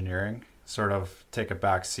engineering sort of take a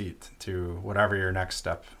back seat to whatever your next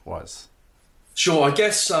step was? Sure, I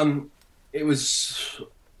guess it was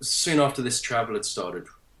soon after this travel had started.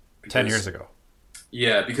 10 years ago.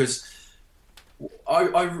 Yeah, because I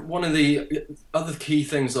one of the other key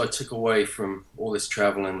things I took away from all this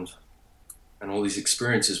travel and all these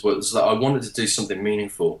experiences was that I wanted to do something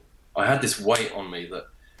meaningful. I had this weight on me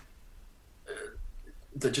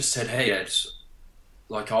that just said, "Hey, Ed,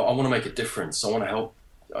 like I want to make a difference. I want to help.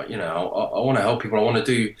 I want to help people. I want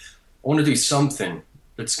to do something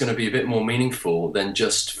that's going to be a bit more meaningful than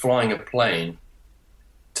just flying a plane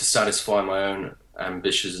to satisfy my own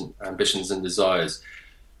ambitions and desires."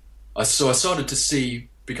 So I started to see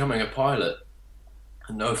becoming a pilot,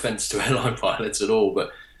 and no offense to airline pilots at all,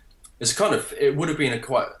 but it would have been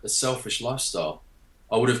quite a selfish lifestyle.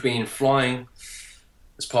 I would have been flying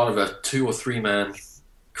as part of a 2 or 3 man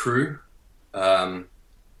crew,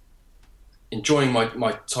 enjoying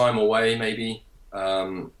my time away maybe,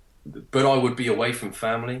 but I would be away from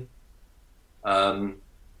family. I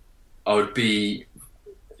would be,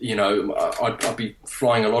 I'd be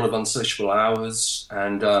flying a lot of unsociable hours,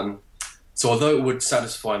 and so although it would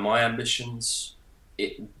satisfy my ambitions,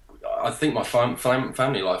 I think my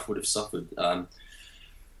family life would have suffered.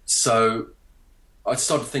 So I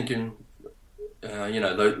started thinking,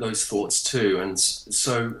 those thoughts too, and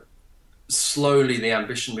so slowly the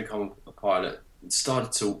ambition to become a pilot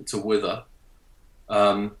started to wither.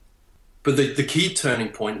 But the key turning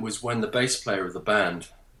point was when the bass player of the band,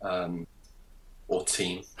 or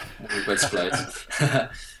team, one of the bass players,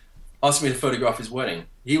 asked me to photograph his wedding.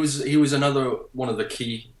 He was another one of the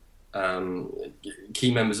key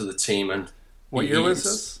members of the team. And what year was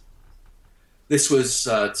this? This was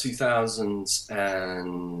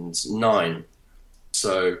 2009.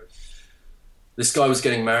 So this guy was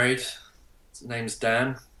getting married. His name's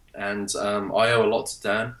Dan, and I owe a lot to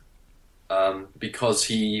Dan because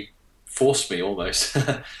he forced me almost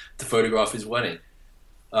to photograph his wedding.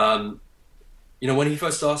 When he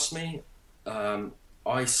first asked me,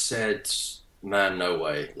 I said, "Man, no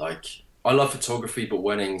way! Like, I love photography, but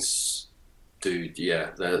weddings, dude,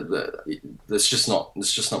 yeah, that's just not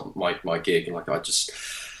my gig." Like,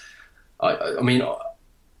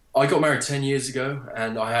 I got married 10 years ago,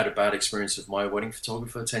 and I had a bad experience with my wedding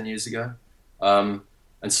photographer 10 years ago. And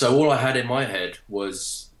so all I had in my head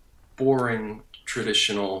was boring,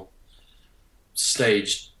 traditional,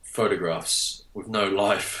 staged photographs with no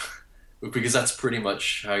life, because that's pretty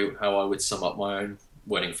much how I would sum up my own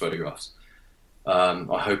wedding photographs.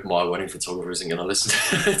 I hope my wedding photographer isn't going to listen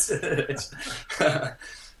to it.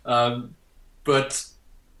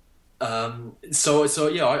 So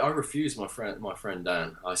yeah, I refused my friend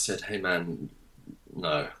Dan. I said, "Hey man,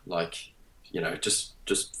 no, like,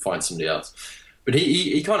 just find somebody else." But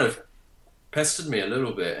he kind of pestered me a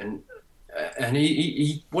little bit, and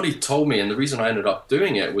he what he told me, and the reason I ended up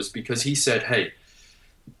doing it was because he said, "Hey,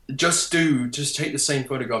 just take the same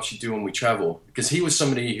photographs you do when we travel," because he was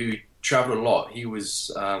somebody who traveled a lot. He was,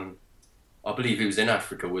 I believe he was in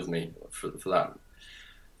Africa with me for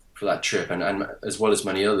that trip, and as well as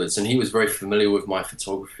many others. And he was very familiar with my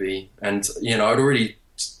photography, and I'd already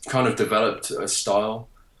kind of developed a style.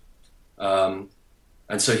 And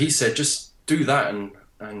so he said, "Just do that and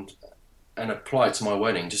apply it to my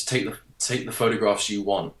wedding. Just take the photographs you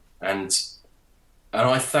want." And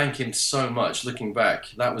I thank him so much. Looking back,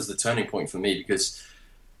 that was the turning point for me, because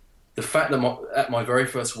the fact that at my very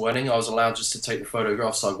first wedding, I was allowed just to take the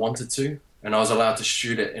photographs I wanted to, and I was allowed to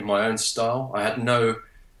shoot it in my own style. There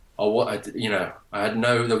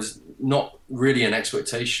was not really an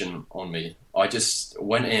expectation on me. I just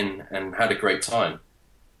went in and had a great time.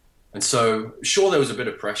 And so, sure, there was a bit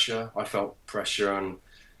of pressure. I felt pressure, and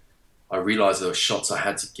I realized there were shots I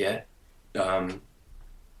had to get. But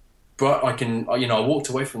I walked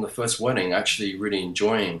away from the first wedding actually really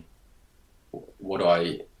enjoying what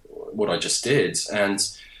I just did. And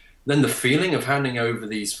then the feeling of handing over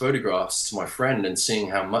these photographs to my friend and seeing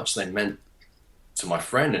how much they meant to my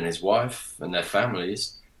friend and his wife and their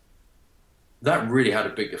families, that really had a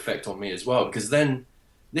big effect on me as well. Because then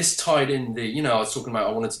this tied in I was talking about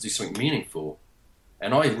I wanted to do something meaningful.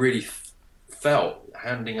 And I really felt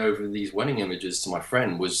handing over these wedding images to my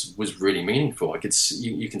friend was really meaningful. I could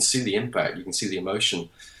see, you can see the impact, you can see the emotion.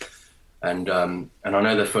 And I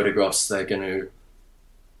know they're photographs they're going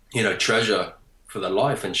to, treasure for their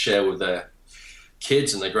life and share with their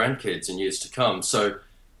kids and their grandkids in years to come. So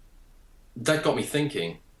that got me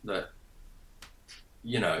thinking that,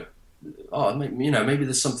 maybe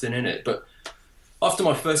there's something in it. But after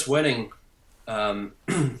my first wedding,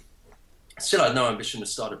 still had no ambition to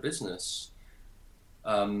start a business.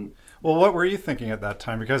 Well, what were you thinking at that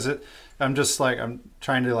time? Because I'm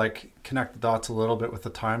trying to connect the dots a little bit with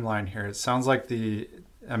the timeline here. It sounds like the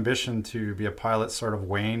ambition to be a pilot sort of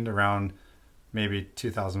waned around maybe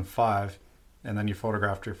 2005, and then you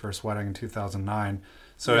photographed your first wedding in 2009.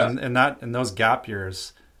 So yeah. in those gap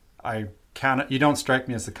years, you don't strike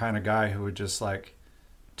me as the kind of guy who would just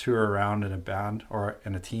tour around in a band or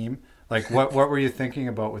in a team. What were you thinking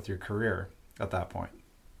about with your career at that point?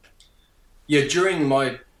 Yeah, during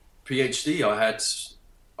my PhD,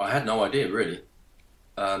 I had no idea really.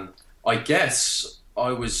 I guess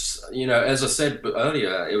I was, as I said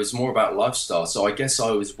earlier, it was more about lifestyle. So I guess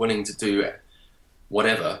I was willing to do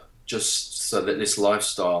whatever just so that this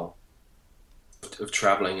lifestyle of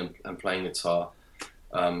traveling and playing guitar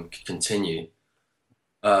could continue.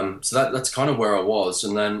 So that's kind of where I was.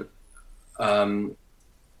 And then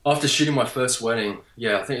after shooting my first wedding,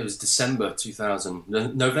 I think it was December 2000,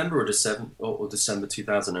 November or December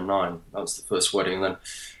 2009. That was the first wedding. And then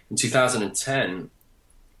in 2010,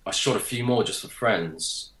 I shot a few more just for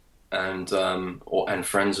friends and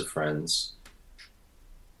friends of friends.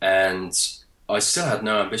 And I still had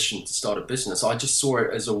no ambition to start a business. I just saw it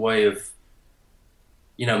as a way of,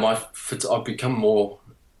 I've become more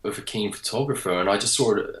of a keen photographer, and I just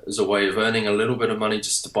saw it as a way of earning a little bit of money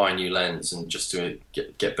just to buy a new lens and just to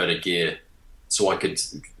get better gear, so I could,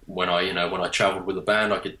 when I traveled with a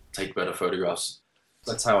band, I could take better photographs.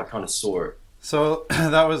 That's how I kind of saw it. So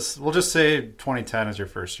that was, we'll just say 2010 is your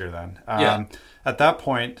first year then. At that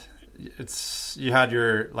point, you had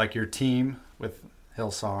your team with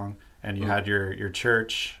Hillsong, and you had your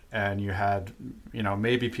church, and you had,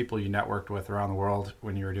 maybe people you networked with around the world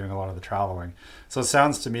when you were doing a lot of the traveling. So it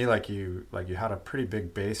sounds to me like you had a pretty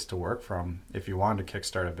big base to work from if you wanted to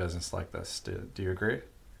kickstart a business like this. Do you agree?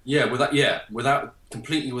 Yeah,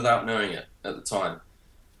 completely without knowing it at the time.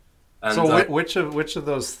 And so which of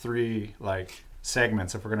those three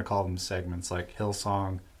segments, if we're going to call them segments, like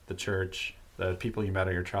Hillsong, the church, the people you met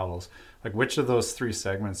at your travels, which of those three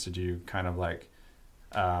segments did you kind of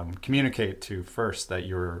communicate to first that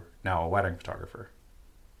you were now a wedding photographer?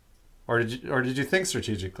 Or did you think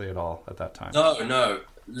strategically at all at that time? No.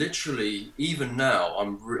 Literally, even now,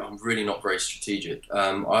 I'm really not very strategic.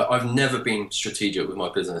 I've never been strategic with my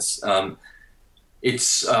business. I'm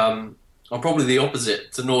probably the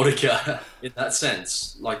opposite to Nordica in that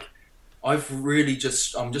sense.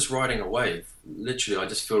 I'm just riding a wave. Literally, I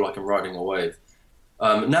just feel like I'm riding a wave.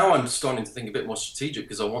 Now I'm starting to think a bit more strategic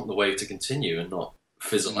because I want the wave to continue and not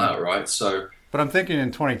fizzle out, right? So, but I'm thinking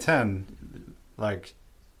in 2010,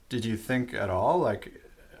 did you think at all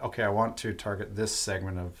okay, I want to target this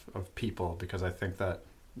segment of people because I think that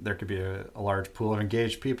there could be a large pool of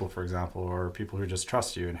engaged people, for example, or people who just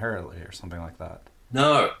trust you inherently or something like that?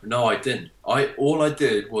 No, I didn't. All I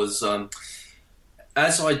did was,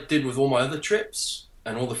 as I did with all my other trips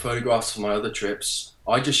and all the photographs from my other trips,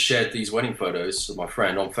 I just shared these wedding photos with my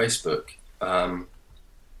friend on Facebook. And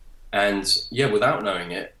without knowing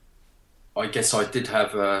it, I guess I did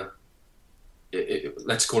have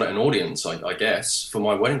let's call it an audience, I guess, for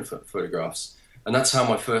my wedding photographs. And that's how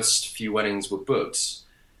my first few weddings were booked.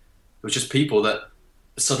 It was just people that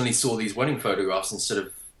suddenly saw these wedding photographs instead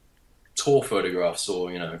of tour photographs or,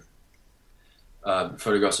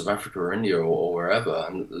 photographs of Africa or India or wherever.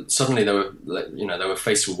 And suddenly they were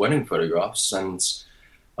faced with wedding photographs. And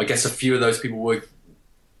I guess a few of those people were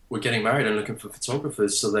getting married and looking for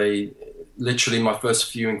photographers. So my first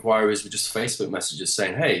few inquiries were just Facebook messages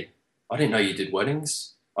saying, "Hey, I didn't know you did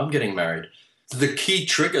weddings. I'm getting married." The key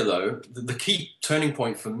trigger though, the key turning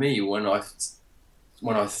point for me when I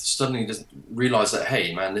suddenly just realized that,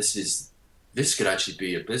 hey man, this could actually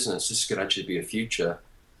be a business. This could actually be a future,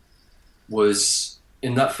 was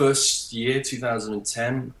in that first year,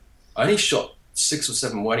 2010, I only shot 6 or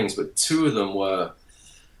 7 weddings, but 2 of them were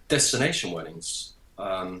destination weddings.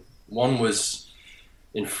 One was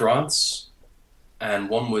in France, and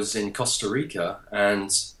one was in Costa Rica. And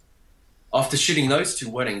after shooting those 2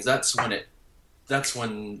 weddings, that's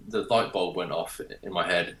when the light bulb went off in my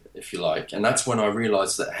head, if you like. And that's when I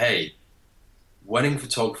realized that, hey, wedding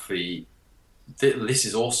photography, this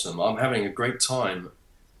is awesome. I'm having a great time.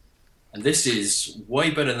 And this is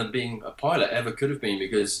way better than being a pilot ever could have been,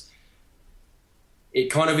 because it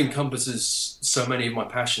kind of encompasses so many of my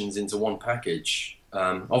passions into one package.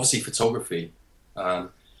 Obviously photography.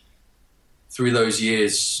 Through those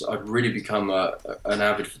years, I've really become an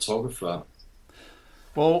avid photographer.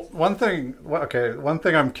 Well, one thing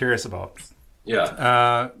I'm curious about.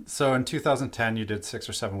 Yeah. So in 2010, you did 6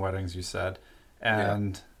 or 7 weddings, you said,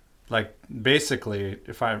 and like basically,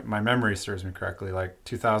 if my memory serves me correctly, like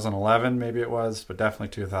 2011 maybe it was, but definitely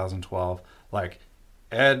 2012, like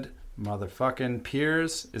Ed motherfucking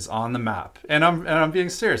Pearce is on the map, and I'm being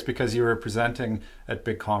serious, because you were presenting at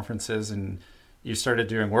big conferences and you started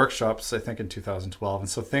doing workshops, I think, in 2012, and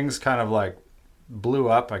so things kind of like blew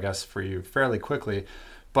up, I guess, for you fairly quickly.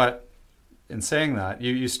 But in saying that,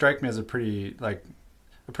 you strike me as a pretty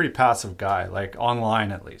passive guy, like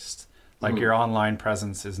online at least. Like your online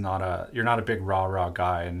presence is you're not a big rah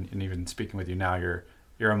guy, and even speaking with you now,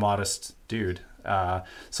 you're a modest dude. So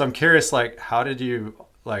I'm curious, like, how did you,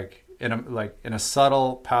 like in a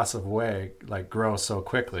subtle passive way, like grow so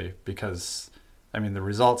quickly? Because I mean, the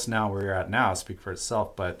results now where you're at now speak for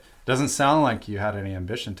itself, but it doesn't sound like you had any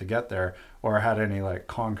ambition to get there or had any like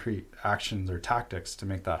concrete actions or tactics to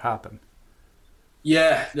make that happen.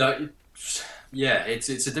 Yeah, no,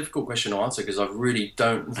 it's a difficult question to answer, because I really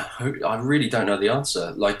don't know the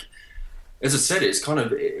answer. Like, as I said, it's kind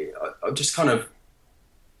of, I've just kind of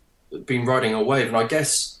been riding a wave, and I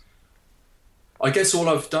guess all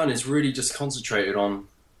I've done is really just concentrated on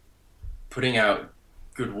putting out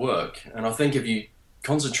good work. And I think if you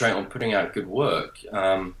concentrate on putting out good work,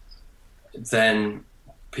 then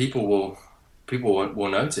people will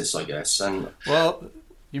notice, I guess. And well,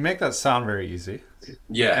 you make that sound very easy.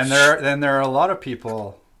 Yeah. And there are a lot of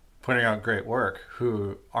people putting out great work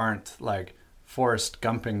who aren't like Forrest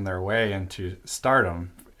Gumping their way into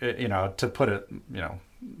stardom, to put it,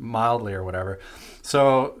 mildly or whatever.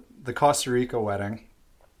 So the Costa Rica wedding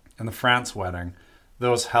and the France wedding,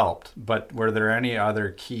 those helped. But were there any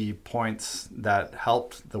other key points that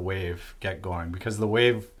helped the wave get going? Because the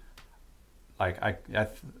wave, like,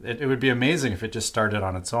 it would be amazing if it just started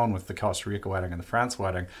on its own with the Costa Rica wedding and the France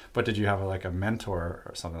wedding. But did you have a mentor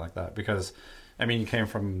or something like that? Because, I mean, you came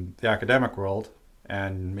from the academic world,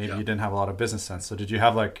 and maybe you didn't have a lot of business sense. So did you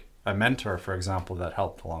have like a mentor, for example, that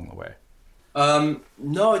helped along the way? No,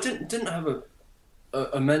 I didn't have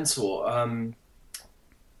a mentor.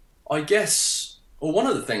 I guess, well, one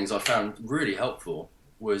of the things I found really helpful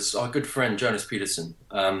was our good friend Jonas Peterson.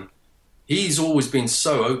 He's always been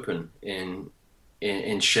so open in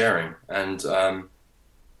sharing, and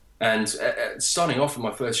starting off in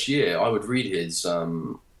my first year, I would read his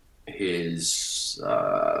what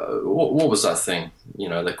was that thing?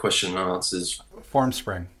 The question and answers.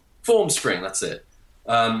 Formspring. That's it.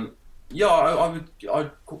 I'd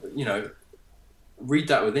read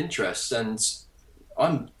that with interest, and I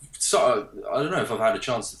don't know if I've had a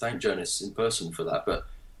chance to thank Jonas in person for that, but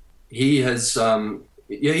he has.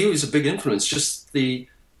 He was a big influence. Just and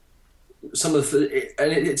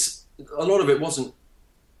it's a lot of it wasn't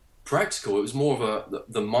practical. It was more of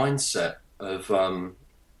the mindset of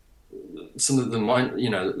some of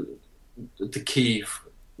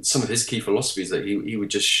some of his key philosophies that he would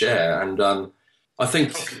just share, and I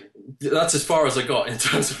think that's as far as I got in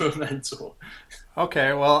terms of a mentor.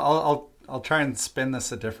 Okay, well, I'll try and spin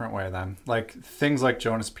this a different way then. Like things like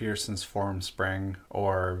Jonas Peterson's Formspring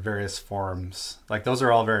or various forums, like those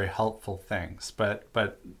are all very helpful things. But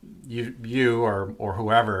you or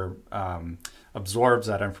whoever absorbs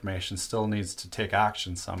that information still needs to take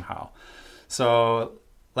action somehow. So,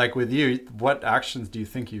 like with you, what actions do you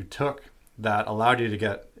think you took that allowed you to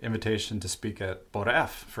get invitation to speak at Boda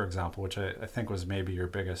F, for example, which I think was maybe your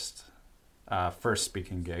biggest first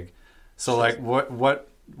speaking gig? So, like, what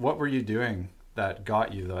were you doing that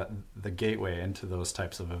got you the gateway into those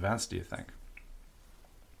types of events, do you think?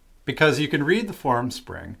 Because you can read the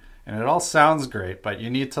Formspring and it all sounds great, but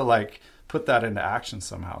you need to like put that into action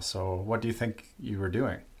somehow. So what do you think you were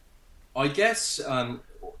doing? I guess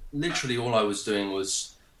literally all I was doing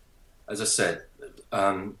was, as I said,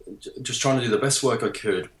 just trying to do the best work I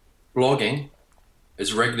could, blogging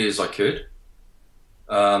as regularly as I could,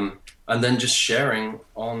 and then just sharing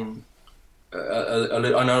on and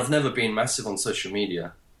I've never been massive on social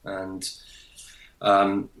media, and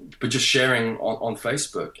but just sharing on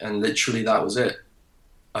Facebook, and literally that was it.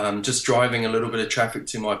 Just driving a little bit of traffic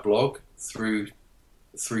to my blog through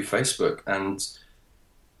through Facebook, and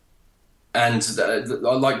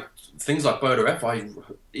like things like Boda F.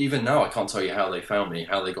 Even now I can't tell you how they found me,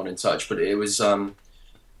 how they got in touch, but it was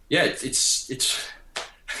it's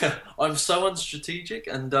I'm so unstrategic,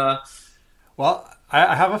 and well,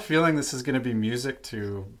 I have a feeling this is going to be music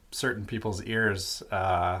to certain people's ears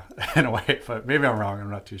in a way, but maybe I'm wrong. I'm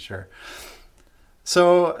not too sure.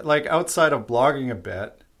 So, like, outside of blogging a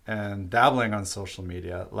bit and dabbling on social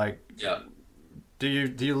media, like, yeah. do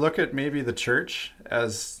you look at maybe the church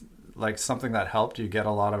as like something that helped you get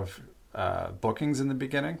a lot of bookings in the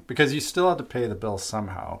beginning? Because you still had to pay the bills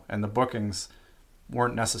somehow, and the bookings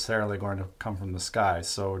weren't necessarily going to come from the sky.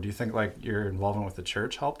 So do you think like your involvement with the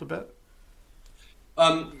church helped a bit?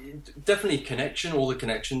 Definitely connection. All the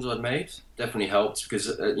connections I'd made definitely helped because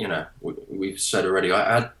we've said already.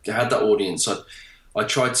 I had that audience. I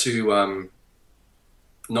tried to,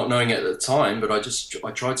 not knowing it at the time, but I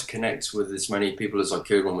tried to connect with as many people as I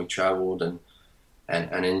could when we travelled and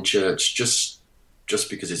in church, just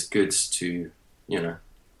because it's good to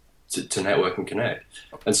to network and connect.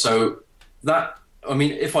 And so that, I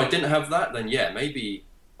mean, if I didn't have that, then yeah, maybe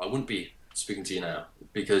I wouldn't be speaking to you now,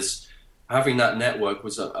 because having that network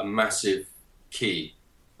was a massive key,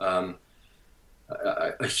 a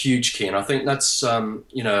huge key. And I think that's, I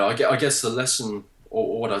guess the lesson,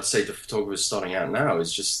 or what I'd say to photographers starting out now,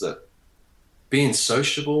 is just that being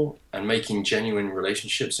sociable and making genuine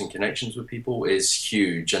relationships and connections with people is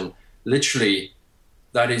huge. And literally,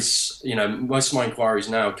 that is, most of my inquiries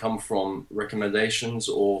now come from recommendations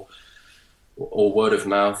or word of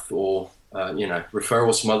mouth or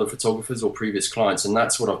referrals from other photographers or previous clients, and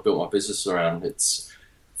that's what I've built my business around. It's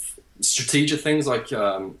strategic things like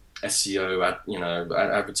SEO,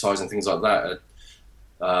 advertising, things like that.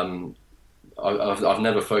 I've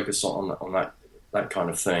never focused on that kind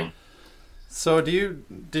of thing. So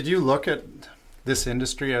did you look at this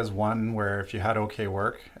industry as one where if you had okay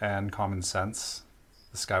work and common sense,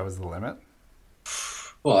 the sky was the limit?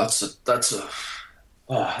 Well, that's a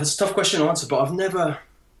tough question to answer, but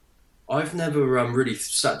I've never really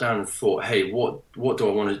sat down and thought, hey, what do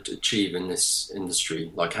I want to achieve in this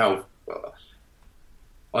industry? Like how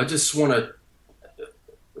I just want to.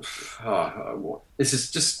 This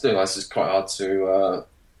is quite hard to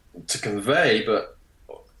convey, but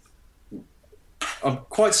I'm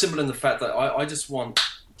quite simple in the fact that I just want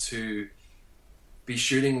to be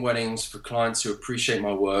shooting weddings for clients who appreciate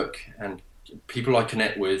my work and people I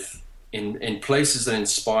connect with in places that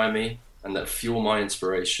inspire me and that fuel my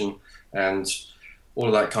inspiration and all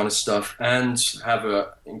of that kind of stuff, and have an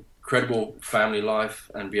incredible family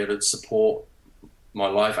life and be able to support my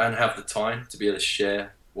life and have the time to be able to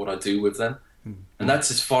share what I do with them. Mm-hmm. And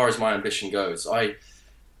that's as far as my ambition goes.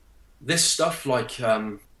 This stuff like,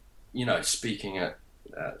 speaking at,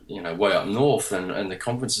 way up north and the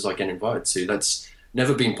conferences I get invited to, that's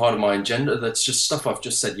never been part of my agenda. That's just stuff I've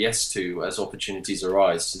just said yes to as opportunities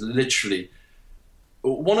arise. Literally,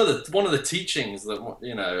 one of the teachings that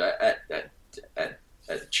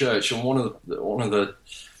at church, and one of the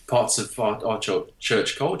parts of our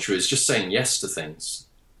church culture is just saying yes to things,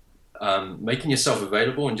 making yourself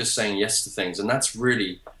available and just saying yes to things, and that's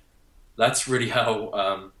really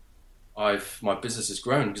how my business has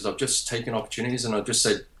grown, because I've just taken opportunities and I've just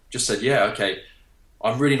said yeah, okay,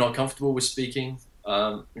 I'm really not comfortable with speaking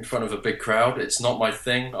in front of a big crowd. It's not my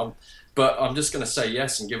thing, but I'm just going to say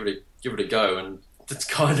yes and give it a go, and that's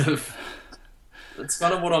kind of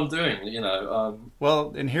what I'm doing,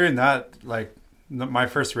 Well, in hearing that, like, my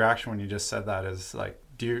first reaction when you just said that is like,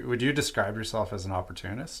 would you describe yourself as an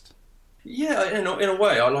opportunist? Yeah, in a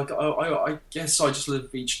way. I guess I just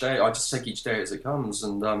live each day. I just take each day as it comes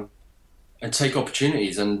and take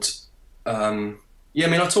opportunities. And I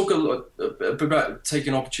talk a lot about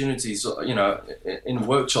taking opportunities, in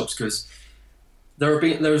workshops, because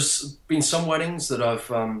there's been some weddings that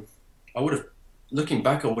looking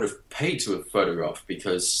back, I would have paid to have photographed,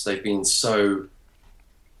 because they've been so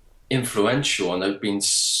influential and they've been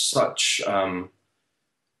such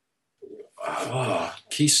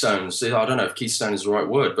keystones. I don't know if keystone is the right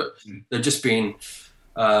word, but they've just been,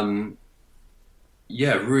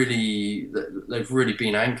 really, they've really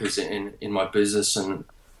been anchors in my business and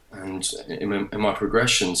in my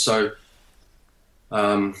progression. So,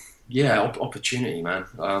 opportunity, man.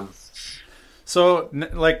 So,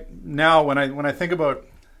 like, now when I think about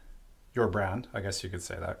your brand, I guess you could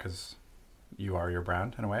say that, because you are your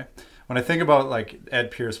brand in a way. When I think about like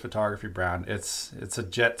Ed Pierce photography brand, it's a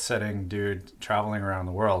jet-setting dude traveling around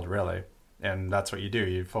the world, really, and that's what you do.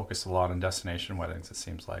 You focus a lot on destination weddings, it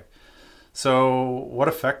seems like. So, what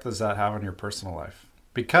effect does that have on your personal life?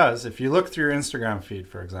 Because if you look through your Instagram feed,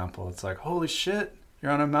 for example, it's like, holy shit,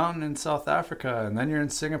 you're on a mountain in South Africa, and then you're in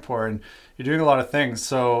Singapore, and you're doing a lot of things.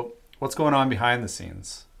 So what's going on behind the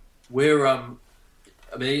scenes? We're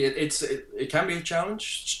I mean, it can be a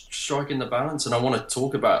challenge striking the balance, and I want to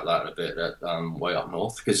talk about that a bit at Way Up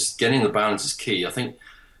North, because getting the balance is key. I think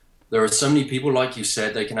there are so many people, like you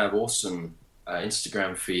said, they can have awesome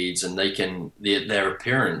Instagram feeds, and they can their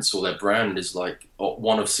appearance or their brand is like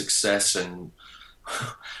one of success and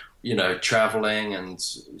traveling and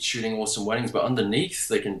shooting awesome weddings, but underneath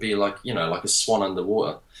they can be like like a swan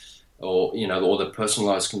underwater, or or the personal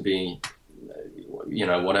lives can be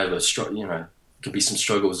whatever, could be some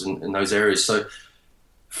struggles in those areas. So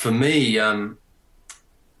for me,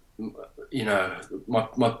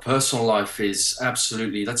 my personal life is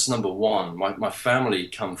absolutely, that's number one. My family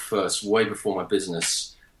come first, way before my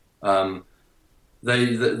business.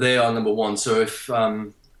 They are number one. So if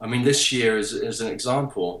this year is an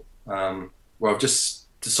example where I've just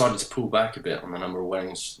decided to pull back a bit on the number of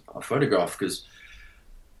weddings I photograph, because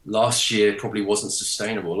last year probably wasn't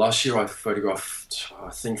sustainable. Last year I photographed, I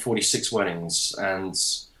think, 46 weddings, and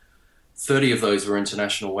 30 of those were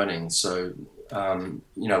international weddings. So,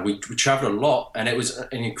 we traveled a lot, and it was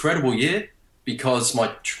an incredible year because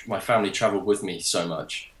my family traveled with me so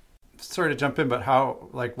much. Sorry to jump in, but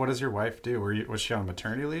what does your wife do? Was she on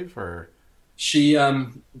maternity leave, or? She's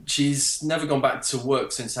never gone back to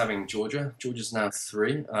work since having Georgia. Georgia's now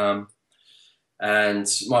 3.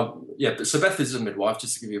 So Beth is a midwife,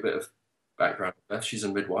 just to give you a bit of background. Beth, she's a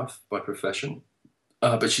midwife by profession,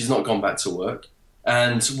 but she's not gone back to work.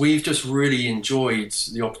 And we've just really enjoyed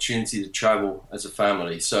the opportunity to travel as a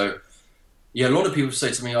family. So, a lot of people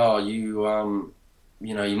say to me, "Oh, you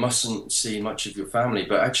mustn't see much of your family."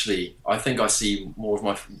 But actually, I think I see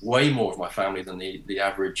way more of my family than the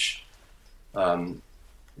average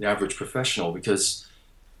professional, because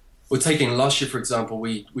we're taking last year, for example,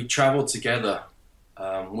 we traveled together.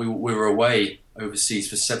 We were away overseas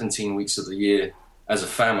for 17 weeks of the year as a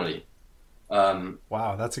family.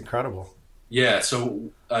 Wow, that's incredible. Yeah,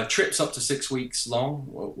 so trips up to 6 weeks long,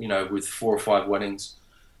 with 4 or 5 weddings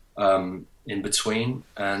in between,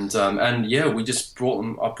 and we just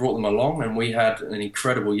I brought them along, and we had an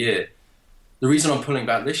incredible year. The reason I'm pulling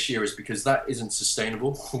back this year is because that isn't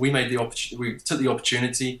sustainable. We took the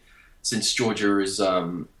opportunity, since Georgia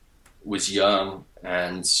was young,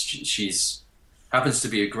 and she's happens to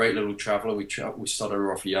be a great little traveler. We started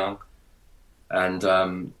her off young,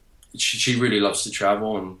 and she really loves to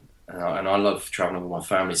travel, and I love traveling with my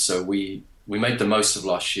family. So we made the most of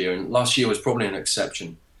last year, and last year was probably an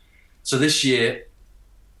exception. So this year,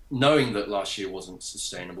 knowing that last year wasn't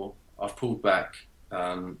sustainable, I've pulled back,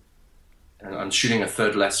 and I'm shooting a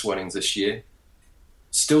third less weddings this year.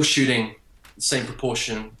 Still shooting the same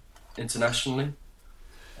proportion internationally.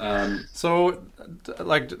 I'm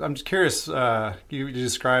just curious. You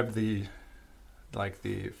described the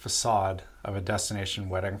facade of a destination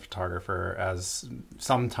wedding photographer as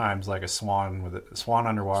sometimes like a swan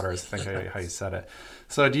underwater, is I think how you said it.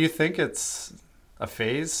 So do you think it's a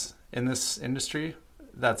phase in this industry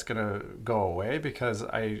that's going to go away? Because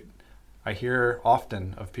I hear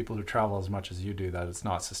often of people who travel as much as you do that it's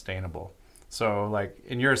not sustainable. So like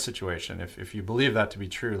in your situation, if you believe that to be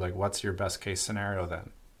true, like what's your best case scenario then?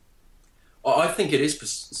 I think it is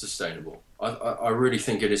sustainable. I really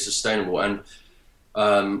think it is sustainable, and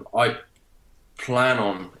I plan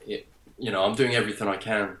on it. I'm doing everything I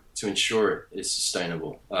can to ensure it is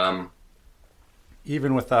sustainable.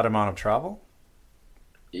 Even with that amount of travel?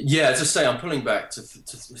 Yeah, as I say, I'm pulling back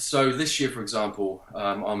so this year, for example,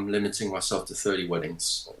 I'm limiting myself to 30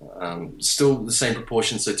 weddings. Still the same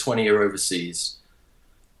proportion, so 20 are overseas.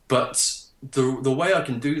 But the way I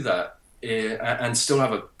can do that and still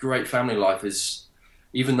have a great family life is,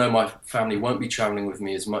 even though my family won't be traveling with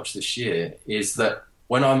me as much this year, is that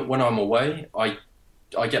when I'm away, I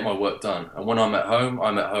get my work done, and when I'm at home,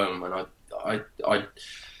 and I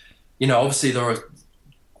obviously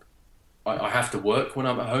I have to work when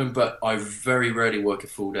I'm at home, but I very rarely work a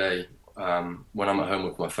full day when I'm at home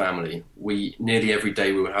with my family. Nearly every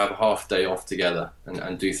day we would have a half day off together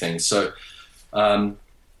and do things. So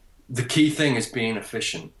the key thing is being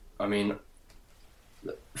efficient. I mean,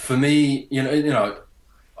 for me,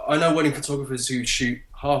 I know wedding photographers who shoot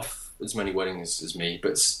half as many weddings as me,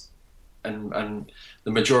 and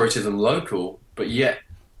the majority of them local, but yet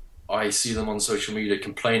I see them on social media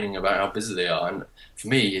complaining about how busy they are, and for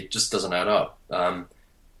me, it just doesn't add up.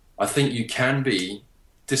 I think you can be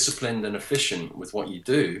disciplined and efficient with what you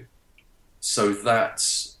do, so that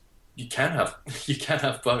you can have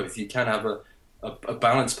both. You can have a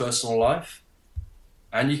balanced personal life,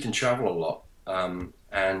 and you can travel a lot.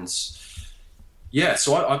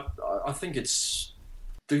 So I think it's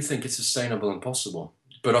do think it's sustainable and possible.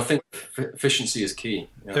 But I think efficiency is key.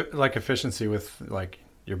 Yeah. Like efficiency with like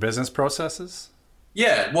your business processes?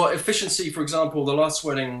 Yeah, well, efficiency, for example, the last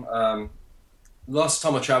wedding, last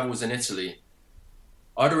time I traveled was in Italy.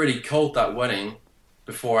 I'd already called that wedding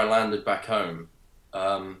before I landed back home.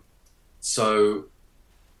 So,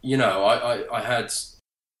 you know, I had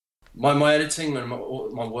my editing and my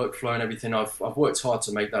workflow and everything. I've worked hard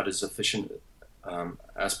to make that as efficient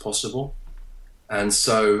as possible. And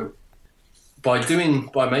so by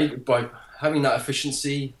having that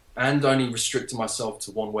efficiency and only restricting myself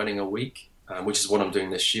to one wedding a week, which is what I'm doing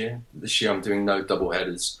this year. This year I'm doing no double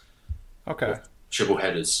headers. Okay. Triple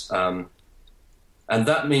headers. And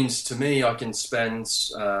that means to me I can spend,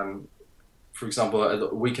 for example,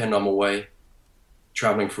 a weekend I'm away,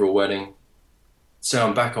 traveling for a wedding. Say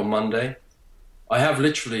I'm back on Monday. I have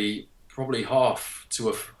literally probably half to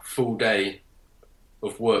a full day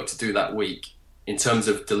of work to do that week in terms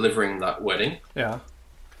of delivering that wedding. Yeah.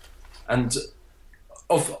 And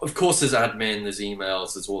of course there's admin, there's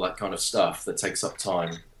emails, there's all that kind of stuff that takes up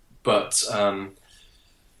time. But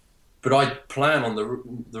I plan on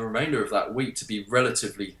the remainder of that week to be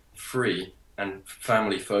relatively free and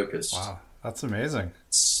family focused. Wow, that's amazing.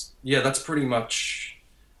 That's pretty much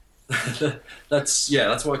that's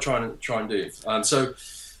what I try and do. And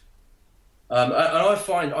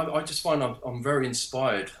I just find I'm very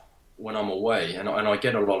inspired when I'm away, and I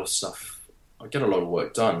get a lot of stuff. I get a lot of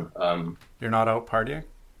work done. You're not out partying?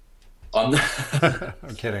 I'm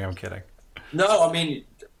kidding. No, I mean,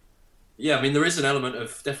 there is an element of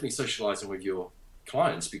definitely socializing with your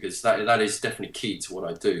clients, because that is definitely key to what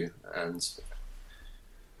I do, and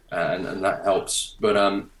that helps. But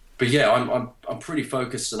yeah, I'm pretty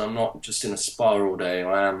focused, and I'm not just in a spa all day.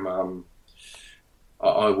 I am.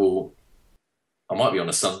 I might be on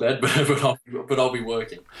a sunbed, but I'll be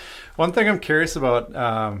working. One thing I'm curious about,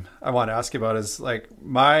 I want to ask you about is like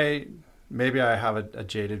maybe I have a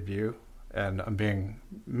jaded view, and I'm being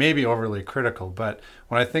maybe overly critical, but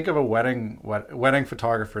when I think of a wedding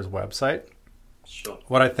photographer's website, sure,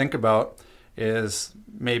 what I think about is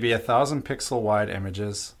maybe 1,000 pixel wide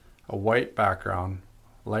images, a white background,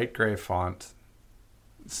 light gray font,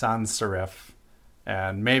 sans serif,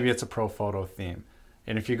 and maybe it's a pro photo theme.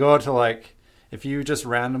 And if you go to if you just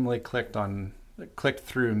randomly clicked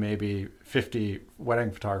through maybe 50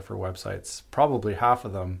 wedding photographer websites, probably half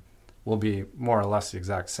of them will be more or less the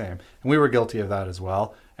exact same. And we were guilty of that as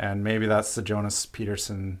well. And maybe that's the Jonas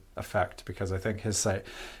Peterson effect, because I think his site.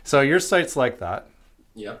 So your site's like that.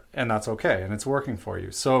 Yeah. And that's okay. And it's working for you.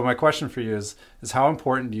 So my question for you is how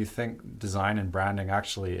important do you think design and branding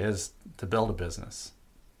actually is to build a business?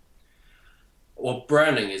 Well,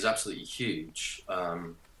 branding is absolutely huge.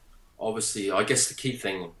 Obviously, I guess the key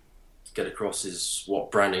thing to get across is what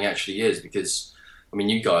branding actually is, because I mean,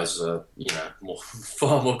 you guys are,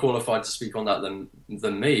 far more qualified to speak on that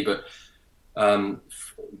than me. But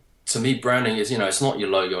to me, branding is, it's not your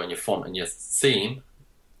logo and your font and your theme,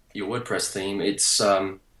 your WordPress theme. It's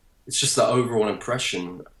just the overall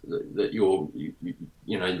impression that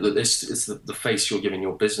it's the face you're giving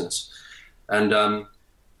your business, and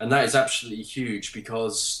that is absolutely huge,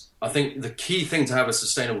 because I think the key thing to have a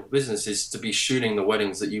sustainable business is to be shooting the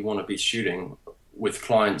weddings that you want to be shooting with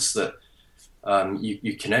clients that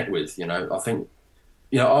you connect with. I think,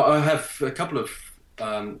 I have a couple of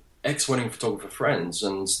ex-wedding photographer friends,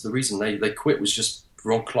 and the reason they quit was just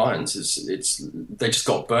wrong clients. They just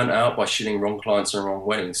got burnt out by shooting wrong clients and wrong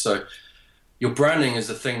weddings. So your branding is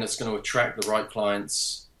the thing that's going to attract the right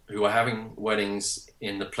clients who are having weddings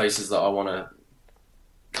in the places that I want to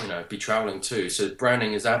be traveling to. So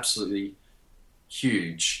branding is absolutely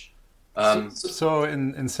huge. So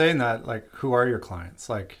in saying that, who are your clients?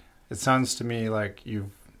 It sounds to me like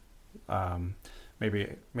you've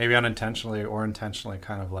maybe unintentionally or intentionally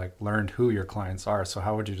kind of learned who your clients are. So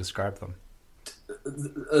how would you describe them?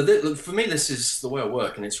 For me, this is the way I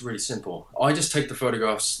work, and it's really simple. I just take the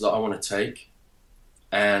photographs that I want to take,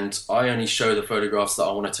 and I only show the photographs that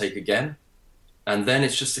I want to take again. And then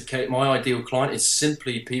it's just my ideal client is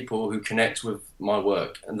simply people who connect with my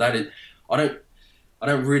work, and that is, I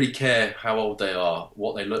don't really care how old they are,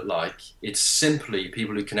 what they look like. It's simply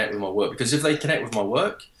people who connect with my work, because if they connect with my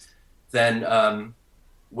work, then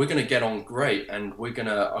we're going to get on great, and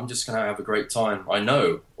I'm just going to have a great time. I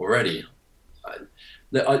know already.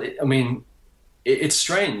 I mean, it's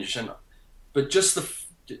strange, but just the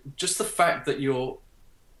fact that you're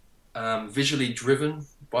visually driven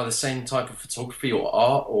by the same type of photography or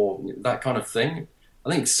art or that kind of thing, I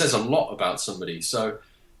think says a lot about somebody. So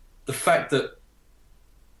the fact that,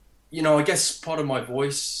 I guess part of my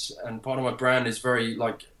voice and part of my brand is very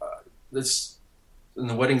in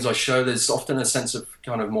the weddings I show, there's often a sense of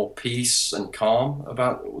kind of more peace and calm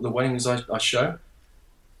about the weddings I show.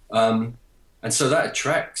 And so that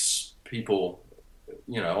attracts people,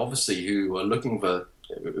 obviously who are looking for,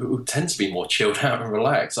 who tend to be more chilled out and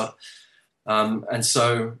relaxed. And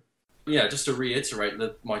so, just to reiterate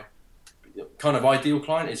that my kind of ideal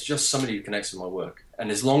client is just somebody who connects with my work.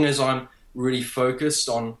 And as long as I'm really focused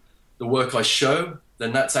on the work I show,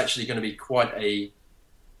 then that's actually going to be quite a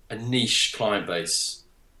niche client base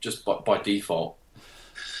just by default.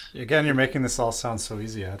 Again, you're making this all sound so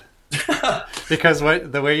easy, Ed. Because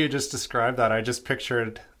the way you just described that, I just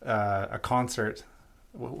pictured a concert,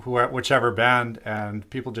 whichever band, and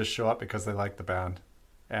people just show up because they like the band,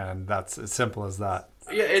 and that's as simple as that.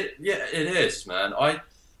 It is, man.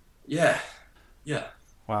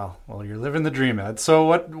 Wow. Well, you're living the dream, Ed. So,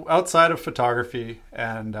 what outside of photography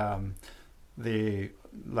and the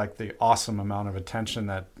awesome amount of attention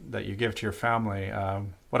that you give to your family,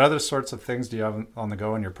 what other sorts of things do you have on the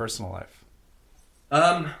go in your personal life?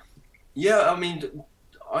 I mean,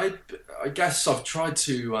 I guess I've tried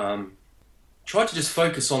to just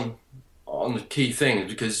focus on the key things,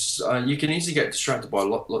 because you can easily get distracted by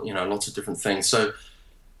lots of different things. So,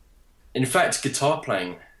 in fact, guitar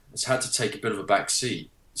playing has had to take a bit of a back seat.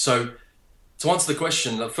 So, to answer the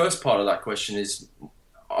question, the first part of that question is,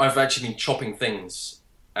 I've actually been chopping things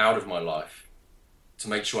out of my life to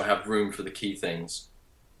make sure I have room for the key things,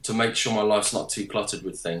 to make sure my life's not too cluttered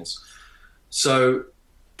with things. So,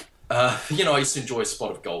 I used to enjoy a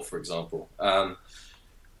spot of golf, for example. And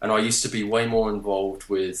I used to be way more involved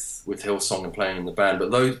with Hillsong and playing in the band.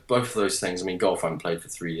 But both of those things, I mean, golf I haven't played for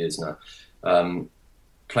 3 years now.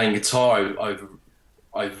 Playing guitar,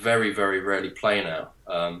 I very, very rarely play now.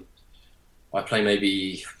 I play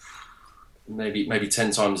maybe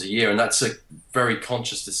 10 times a year, and that's a very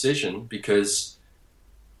conscious decision, because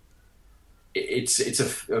it's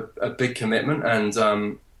a big commitment, and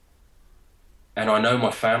I know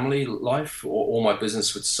my family life or my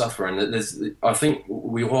business would suffer, and I think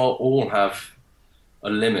we all have a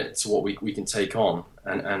limit to what we can take on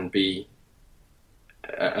and be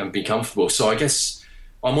comfortable. So I guess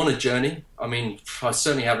I'm on a journey. I mean, I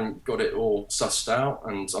certainly haven't got it all sussed out,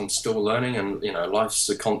 and I'm still learning, and life's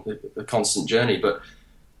a constant journey. But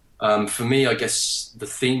for me, I guess the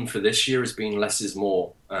theme for this year has been less is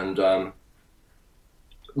more, and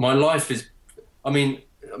my life is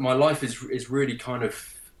really kind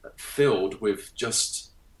of filled with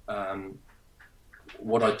just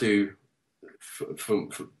what I do for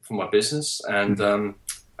my business and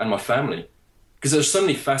my family, because there's so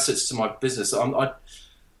many facets to my business.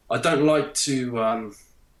 I don't like to,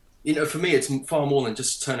 for me, it's far more than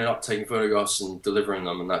just turning up, taking photographs and delivering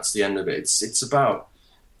them, and that's the end of it. It's about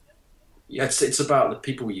the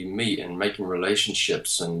people you meet and making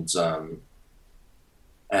relationships and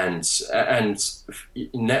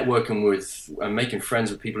networking with and making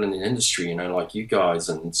friends with people in the industry, like you guys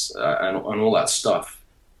and all that stuff.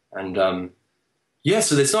 And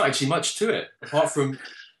so there's not actually much to it apart from.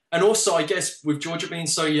 And also, I guess with Georgia being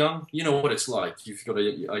so young, you know what it's like. You've got a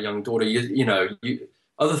young daughter.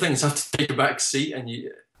 Other things have to take a back seat, and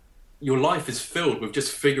your life is filled with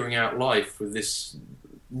just figuring out life with this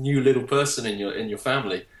new little person in your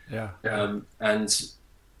family. Yeah. And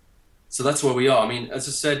so that's where we are. I mean, as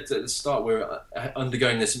I said at the start, we're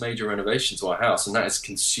undergoing this major renovation to our house, and that has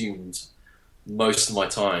consumed most of my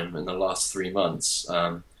time in the last 3 months.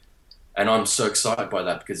 And I'm so excited by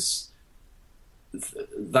that, because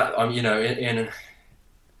that I'm,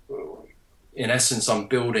 in essence, I'm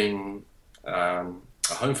building a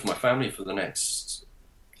home for my family for the next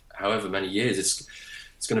however many years. It's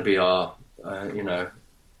going to be our,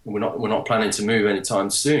 we're not planning to move anytime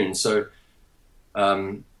soon. So,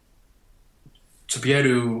 to be able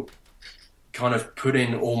to kind of put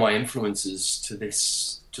in all my influences to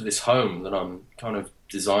this home that I'm kind of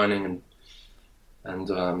designing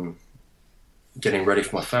and getting ready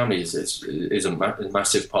for my family is a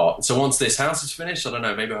massive part. So once this house is finished, I don't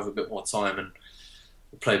know, maybe I'll have a bit more time and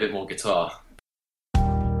play a bit more guitar.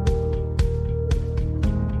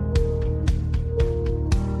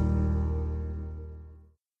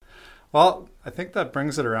 Well, I think that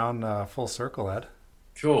brings it around full circle, Ed.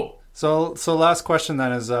 Cool. So last question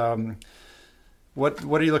then is, what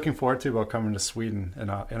are you looking forward to about coming to Sweden in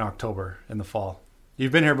October, in the fall?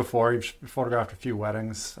 You've been here before. You've photographed a few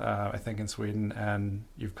weddings, I think, in Sweden, and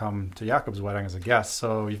you've come to Jakob's wedding as a guest.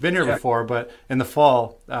 So you've been here before, but in the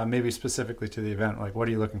fall, maybe specifically to the event, like, what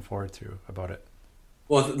are you looking forward to about it?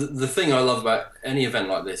 Well, the thing I love about any event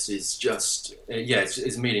like this is just,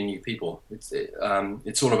 it's meeting new people.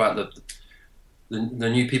 It's all about the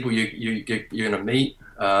new people you're going to meet,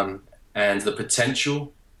 and the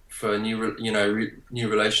potential for new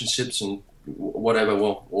relationships and whatever,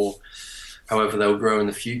 or however they'll grow in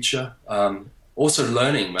the future. Also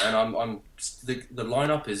learning, man. The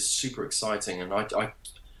lineup is super exciting, and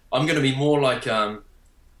I'm going to be more like, I'm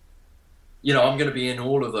going to be in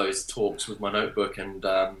all of those talks with my notebook, and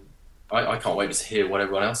I can't wait to hear what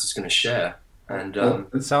everyone else is going to share. And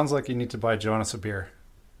it sounds like you need to buy Jonas a beer.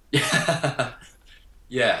 Yeah,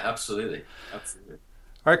 yeah, absolutely. All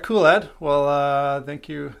right, cool, Ed. Well, thank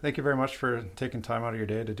you very much for taking time out of your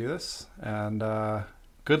day to do this, and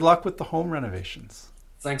good luck with the home renovations.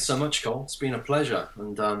 Thanks so much, Cole. It's been a pleasure,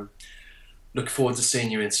 and look forward to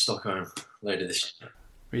seeing you in Stockholm later this year.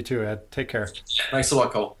 Me too, Ed. Take care. Thanks a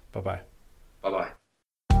lot, Cole. Bye-bye. Bye-bye.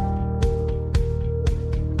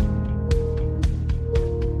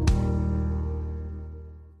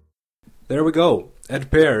 There we go.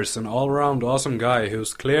 Ed Pearce, an all-round awesome guy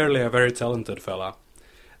who's clearly a very talented fella.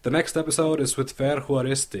 The next episode is with Fer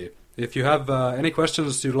Juaristi. If you have any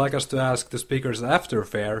questions you'd like us to ask the speakers after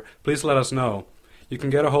Fer, please let us know. You can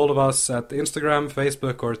get a hold of us at Instagram,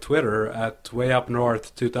 Facebook, or Twitter at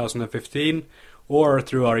WayUpNorth2015, or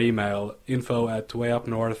through our email,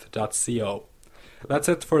 info@wayupnorth.co. That's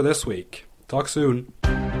it for this week. Talk soon.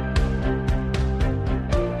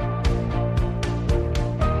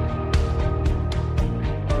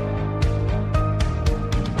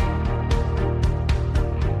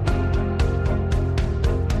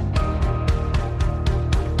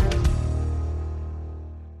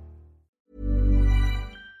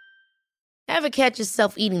 Ever catch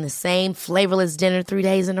yourself eating the same flavorless dinner 3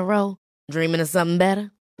 days in a row? Dreaming of something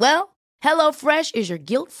better? Well, HelloFresh is your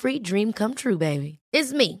guilt-free dream come true, baby.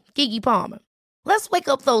 It's me, Keke Palmer. Let's wake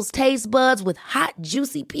up those taste buds with hot,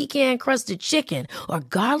 juicy pecan-crusted chicken or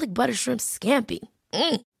garlic butter shrimp scampi.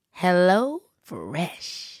 Hello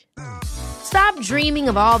Fresh. Stop dreaming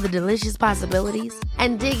of all the delicious possibilities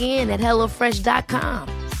and dig in at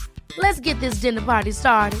HelloFresh.com. Let's get this dinner party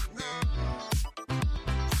started.